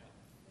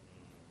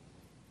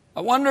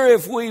 I wonder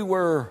if we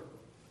were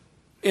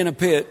in a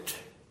pit,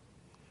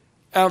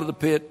 out of the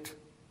pit,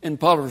 in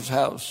Potiphar's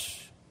house,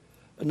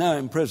 and now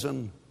in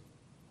prison,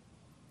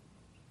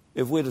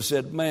 if we'd have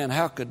said, man,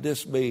 how could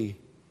this be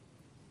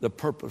the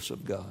purpose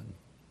of God?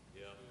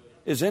 Yeah.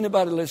 Is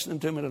anybody listening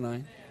to me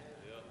tonight?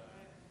 Yeah.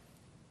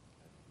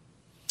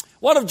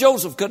 What if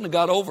Joseph couldn't have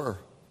got over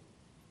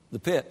the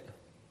pit?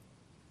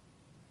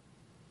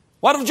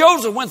 What if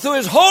Joseph went through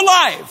his whole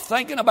life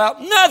thinking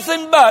about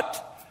nothing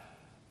but,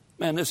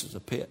 man, this is a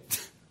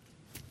pit.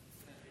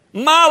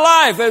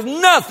 My life is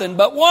nothing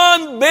but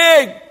one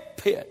big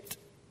pit.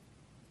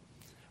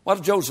 What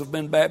if Joseph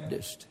been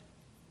Baptist?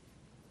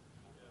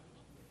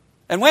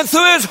 And went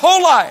through his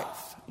whole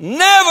life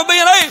never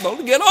being able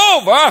to get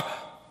over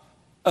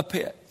a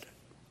pit.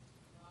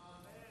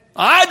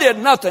 I did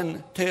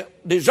nothing to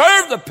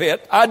deserve the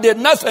pit. I did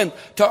nothing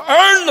to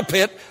earn the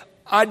pit.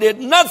 I did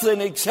nothing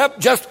except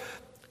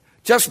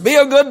just be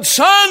a good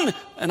son,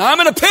 and I'm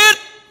in a pit.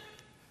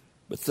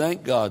 But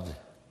thank God,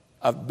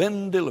 I've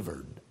been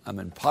delivered. I'm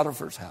in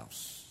Potiphar's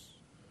house.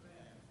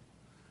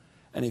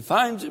 And he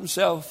finds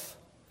himself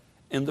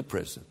in the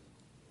prison.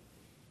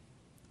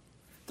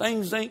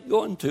 Things ain't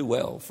going too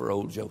well for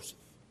old Joseph.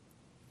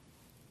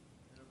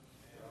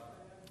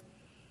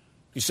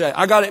 You say,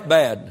 I got it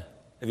bad.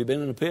 Have you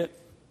been in a pit?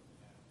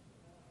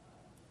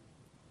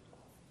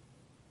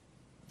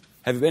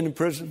 Have you been in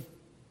prison?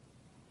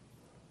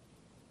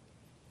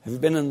 Have you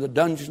been in the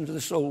dungeons of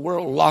this old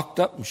world, locked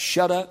up and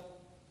shut up?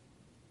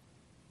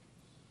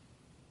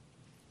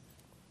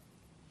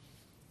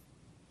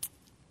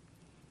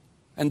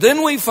 And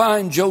then we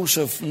find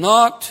Joseph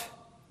not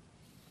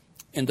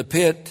in the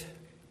pit,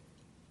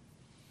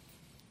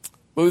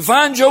 but we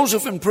find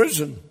Joseph in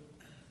prison.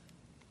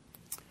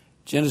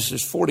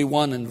 Genesis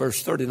 41 and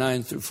verse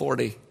 39 through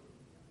 40.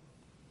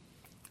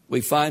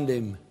 We find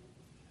him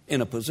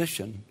in a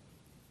position.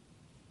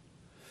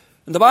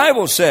 And the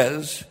Bible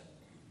says,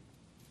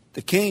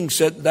 the king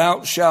said,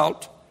 thou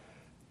shalt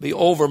be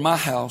over my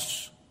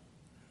house,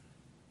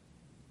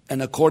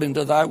 and according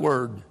to thy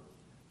word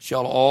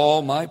shall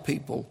all my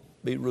people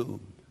be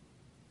ruled.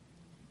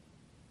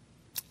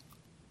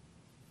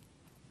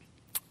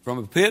 From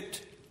a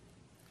pit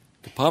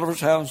to Potiphar's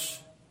house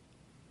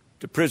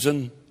to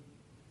prison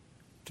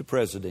to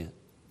president.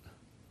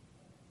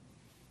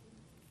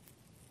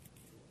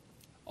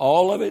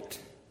 All of it,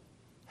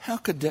 how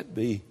could that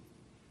be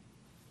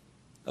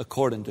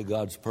according to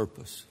God's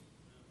purpose?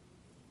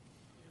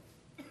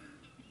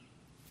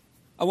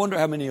 I wonder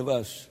how many of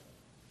us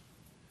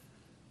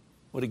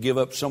would have give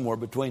up somewhere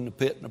between the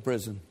pit and the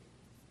prison.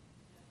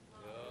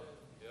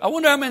 I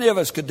wonder how many of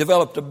us could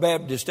develop the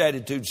Baptist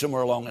attitude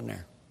somewhere along in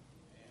there.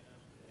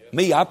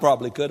 Me, I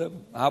probably could have.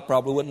 I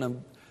probably wouldn't have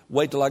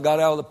waited till I got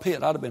out of the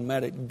pit. I'd have been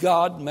mad at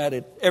God, mad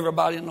at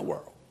everybody in the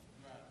world.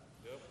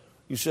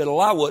 You said,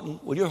 well, I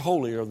wouldn't. Well, you're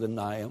holier than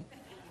I am.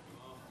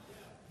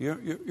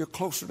 You're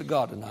closer to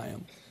God than I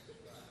am.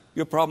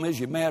 Your problem is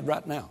you're mad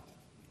right now.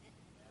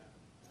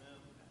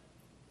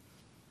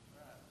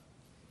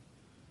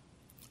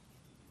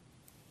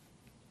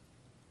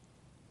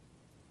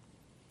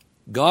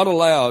 God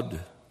allowed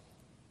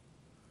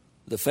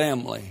the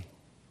family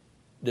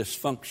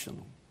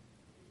dysfunctional.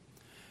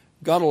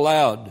 God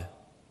allowed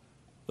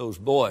those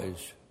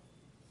boys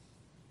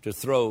to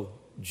throw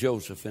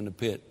Joseph in the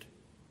pit.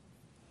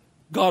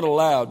 God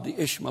allowed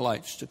the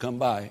Ishmaelites to come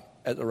by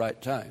at the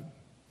right time.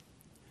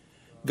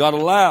 God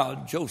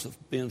allowed Joseph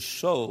being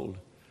sold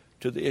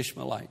to the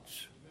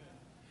Ishmaelites.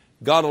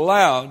 God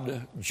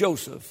allowed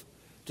Joseph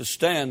to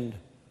stand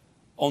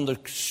on the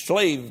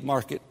slave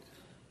market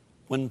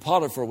when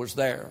Potiphar was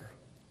there.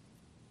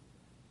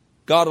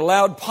 God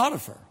allowed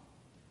Potiphar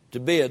to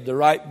bid the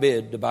right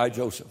bid to buy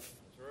Joseph.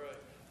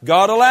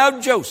 God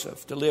allowed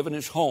Joseph to live in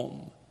his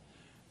home.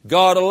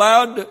 God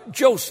allowed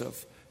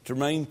Joseph to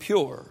remain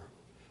pure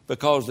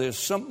because there's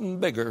something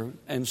bigger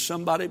and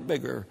somebody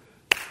bigger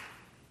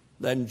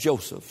than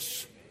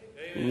Joseph's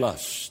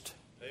lust.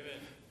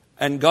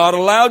 And God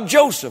allowed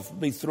Joseph to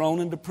be thrown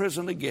into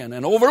prison again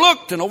and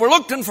overlooked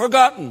and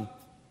forgotten.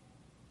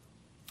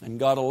 And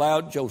God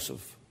allowed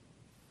Joseph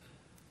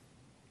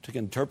to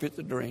interpret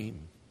the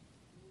dream.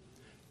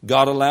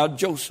 God allowed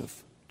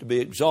Joseph to be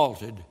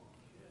exalted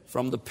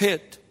from the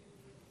pit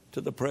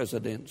to the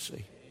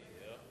presidency.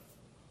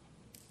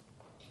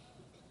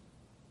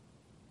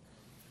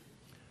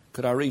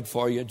 Could I read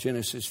for you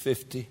Genesis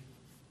 50?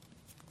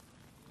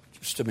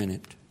 Just a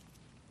minute.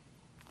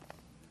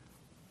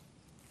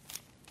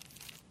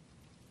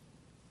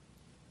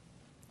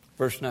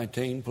 Verse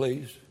 19,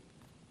 please.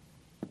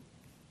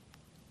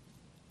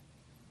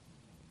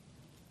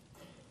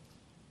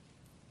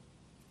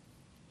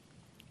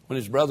 When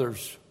his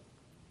brothers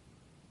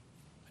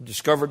had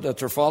discovered that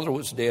their father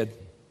was dead,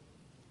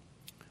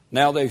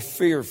 now they're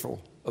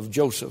fearful of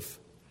Joseph.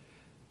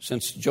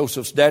 Since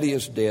Joseph's daddy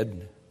is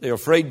dead, they're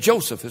afraid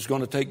Joseph is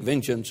going to take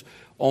vengeance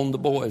on the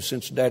boys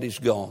since daddy's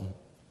gone.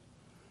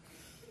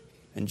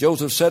 And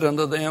Joseph said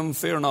unto them,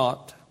 fear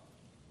not.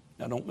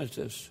 Now don't miss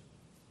this.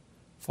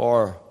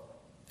 For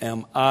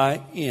am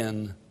I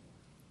in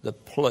the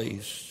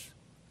place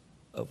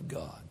of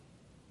God?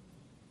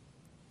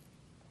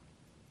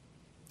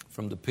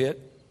 From the pit.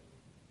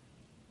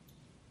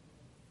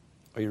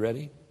 Are you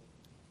ready?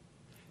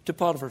 To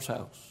Potiphar's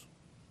house.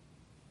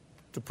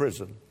 To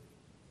prison.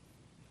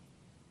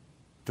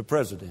 To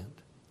president.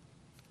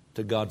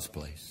 To God's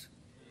place.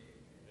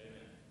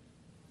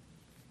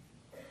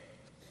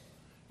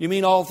 You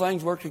mean all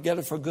things work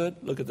together for good?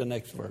 Look at the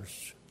next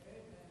verse.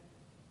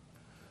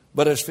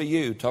 But as for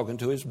you, talking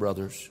to his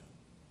brothers,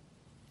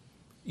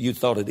 you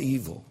thought it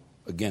evil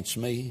against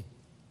me,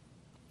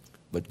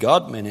 but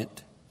God meant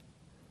it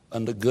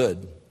unto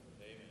good,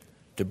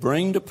 to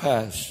bring to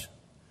pass,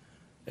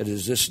 it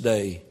is this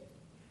day,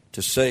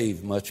 to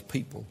save much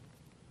people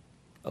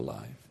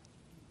alive.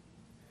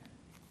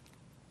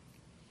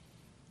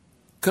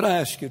 Could I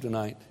ask you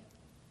tonight,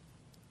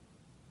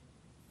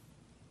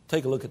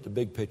 Take a look at the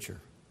big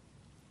picture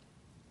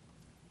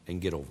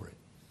and get over it.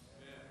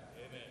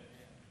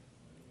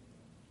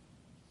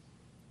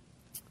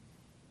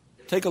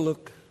 Take a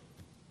look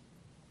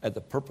at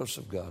the purpose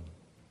of God.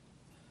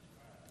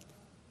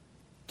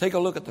 Take a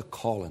look at the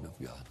calling of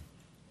God.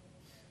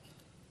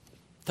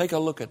 Take a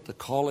look at the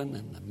calling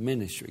and the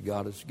ministry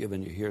God has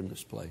given you here in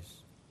this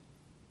place.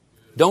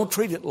 Don't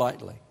treat it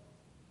lightly.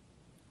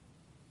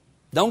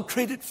 Don't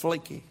treat it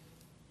flaky.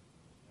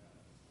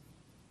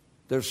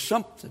 There's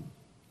something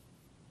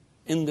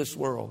in this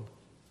world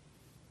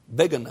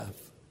big enough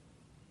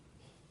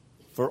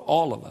for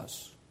all of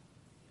us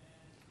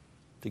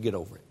to get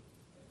over it.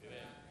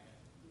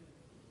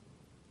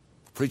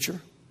 Preacher,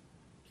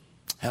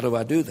 how do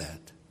I do that?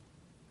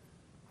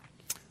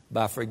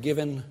 By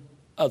forgiving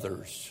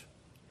others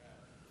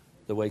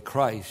the way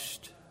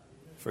Christ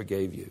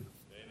forgave you.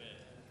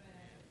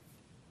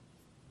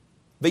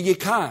 Be ye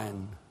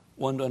kind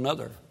one to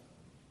another,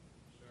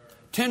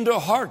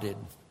 tender-hearted,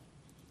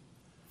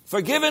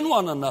 forgiving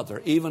one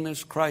another, even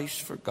as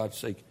Christ, for God's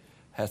sake,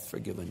 hath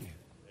forgiven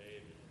you.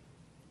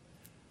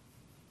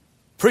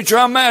 Preacher,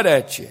 I'm mad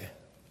at you.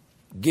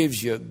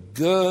 Gives you a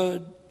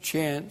good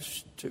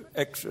chance to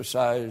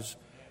exercise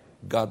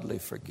godly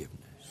forgiveness.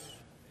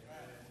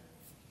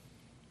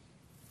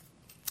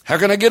 How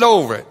can I get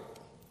over it?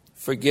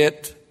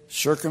 Forget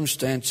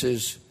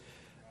circumstances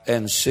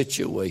and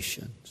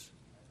situations.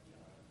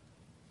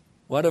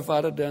 What if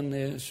I'd have done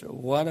this? Or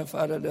what if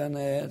I'd have done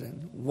that?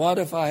 And what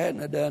if I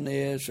hadn't have done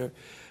this? Or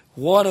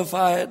what if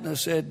I hadn't have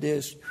said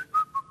this?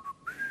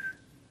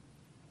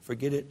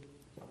 Forget it.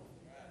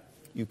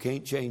 You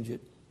can't change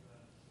it.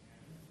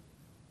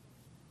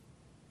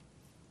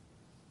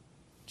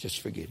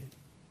 Just forget it.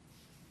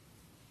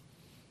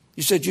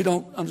 You said you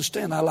don't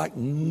understand. I like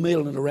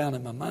milling it around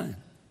in my mind.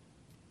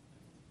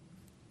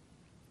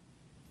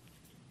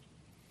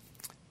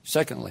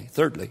 Secondly,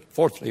 thirdly,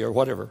 fourthly, or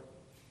whatever.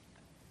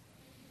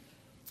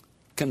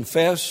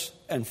 Confess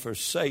and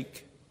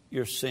forsake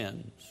your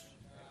sins.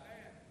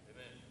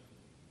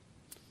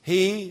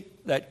 He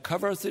that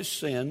covereth his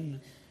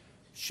sin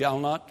shall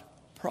not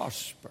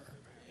prosper.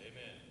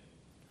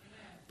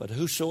 But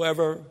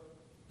whosoever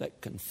that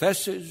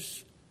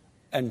confesses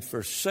and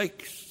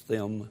forsakes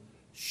them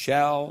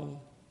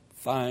shall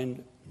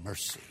find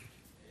mercy.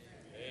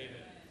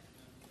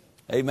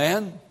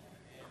 Amen?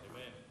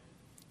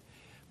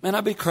 Man,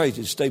 I'd be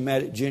crazy to stay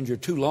mad at Ginger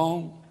too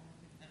long.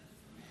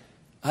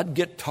 I'd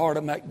get tired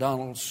of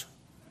McDonald's.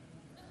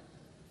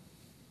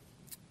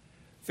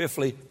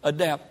 Fifthly,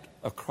 adapt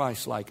a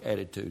Christ-like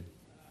attitude.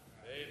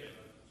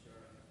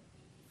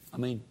 I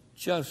mean,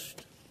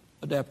 just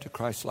adapt a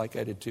Christ-like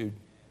attitude.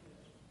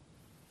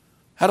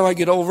 How do I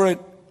get over it?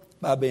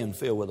 By being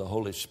filled with the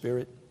Holy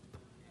Spirit.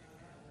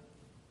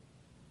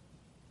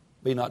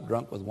 Be not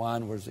drunk with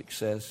wine where there's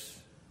excess,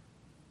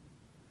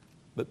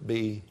 but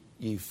be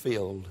ye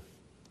filled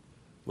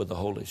with the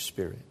Holy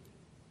Spirit.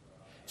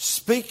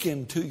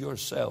 Speaking to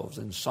yourselves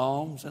in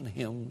psalms and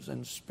hymns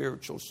and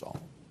spiritual songs,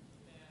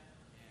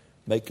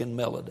 making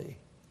melody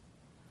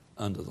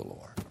unto the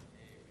Lord.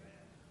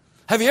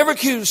 Have you ever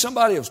accused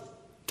somebody of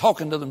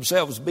talking to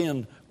themselves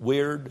being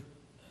weird?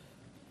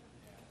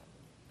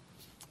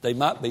 They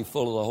might be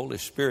full of the Holy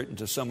Spirit, and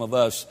to some of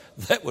us,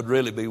 that would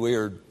really be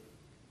weird.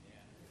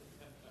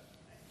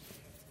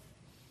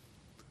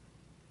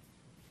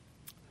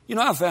 You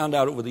know, I found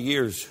out over the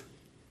years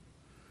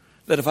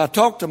that if I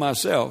talk to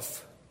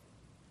myself,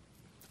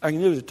 I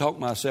can usually talk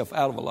myself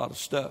out of a lot of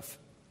stuff.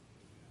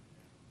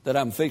 That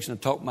I'm fixing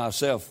to talk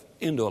myself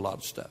into a lot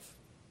of stuff.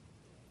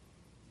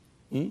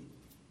 I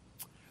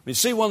mean,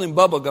 see one of them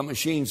bubble gum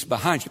machines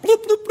behind you.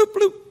 Bloop, bloop, bloop,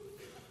 bloop.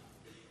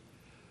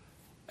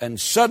 And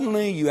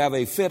suddenly you have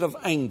a fit of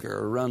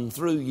anger run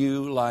through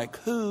you like,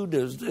 who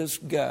does this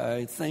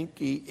guy think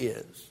he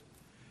is?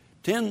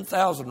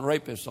 10,000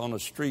 rapists on the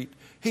street.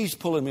 He's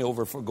pulling me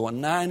over for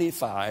going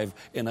 95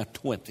 in a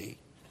 20.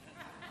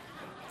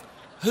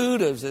 Who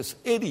does this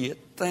idiot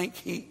think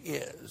he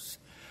is?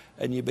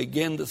 And you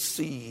begin to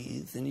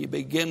seethe and you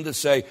begin to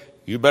say,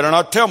 you better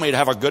not tell me to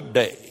have a good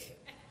day.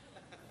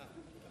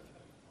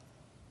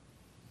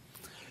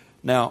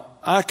 Now,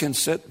 I can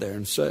sit there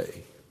and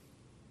say,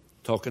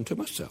 talking to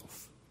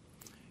myself,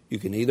 you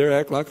can either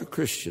act like a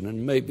Christian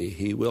and maybe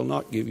he will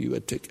not give you a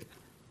ticket.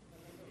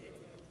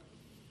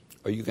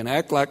 Or you can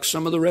act like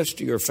some of the rest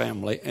of your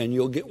family and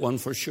you'll get one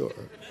for sure.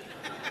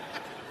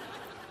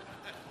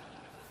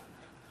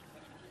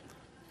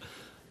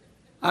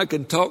 I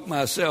can talk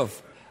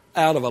myself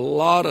out of a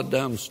lot of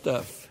dumb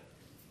stuff.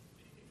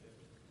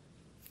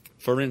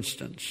 For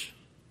instance,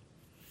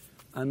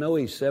 I know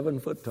he's 7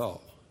 foot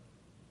tall.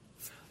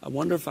 I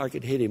wonder if I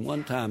could hit him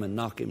one time and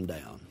knock him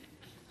down.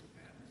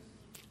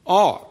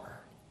 Or,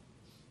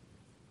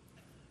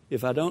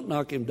 if I don't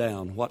knock him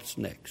down, what's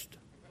next?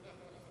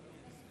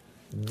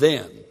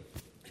 Then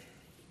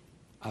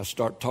I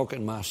start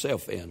talking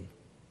myself in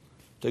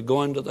to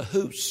going to the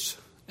hoose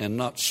and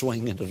not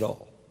swinging at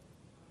all.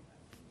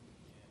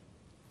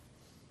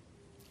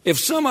 If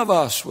some of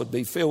us would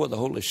be filled with the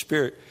Holy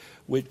Spirit,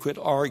 we'd quit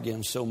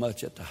arguing so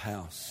much at the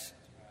house.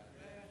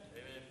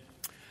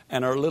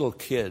 and our little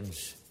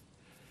kids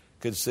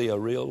could see a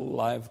real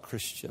live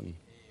Christian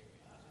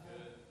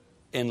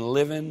in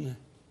living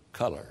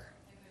color.